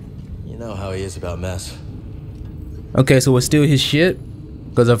Grease. You know how he is about mess. Okay, so it's still his shit?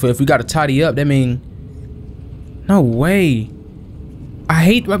 Because if we got to tidy up, that mean... No way.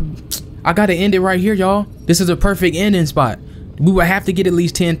 I got to end it right here, y'all. This is a perfect ending spot. We would have to get at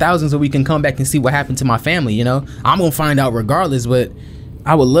least 10,000 so we can come back and see what happened to my family, you know? I'm going to find out regardless, but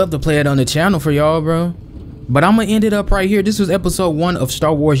I would love to play it on the channel for y'all, bro. But I'm going to end it up right here. This was episode 1 of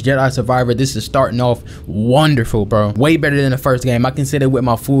Star Wars Jedi Survivor. This is starting off wonderful, bro. Way better than the first game. I can say that with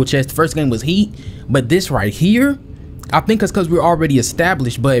my full chest. The first game was heat, but this right here, I think it's because we're already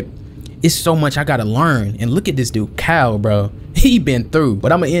established, but it's so much I got to learn. And look at this dude, Cal, bro. He been through.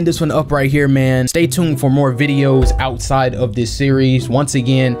 But I'm gonna end this one up right here, man. Stay tuned for more videos outside of this series. Once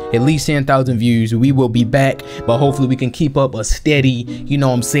again, at least 10,000 views. We will be back, but hopefully we can keep up a steady, you know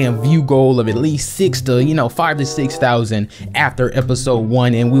what I'm saying, view goal of at least 5 to 6,000 after episode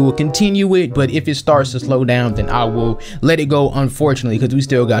 1, and we will continue it. But if it starts to slow down, then I will let it go, unfortunately, because we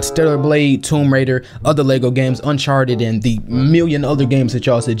still got Stellar Blade, Tomb Raider, other Lego games, Uncharted, and the million other games that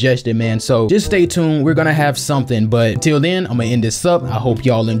y'all suggested, man. So just stay tuned. We're gonna have something, but until then, I'm gonna end this up. I hope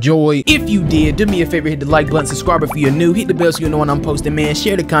y'all enjoy. If you did, do me a favor, hit the like button, subscribe if you're new, hit the bell so you know when I'm posting, man.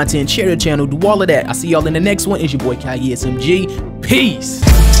 Share the content, share the channel, do all of that. I'll see y'all in the next one. It's your boy Cal Kestis.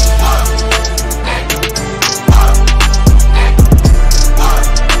 Peace.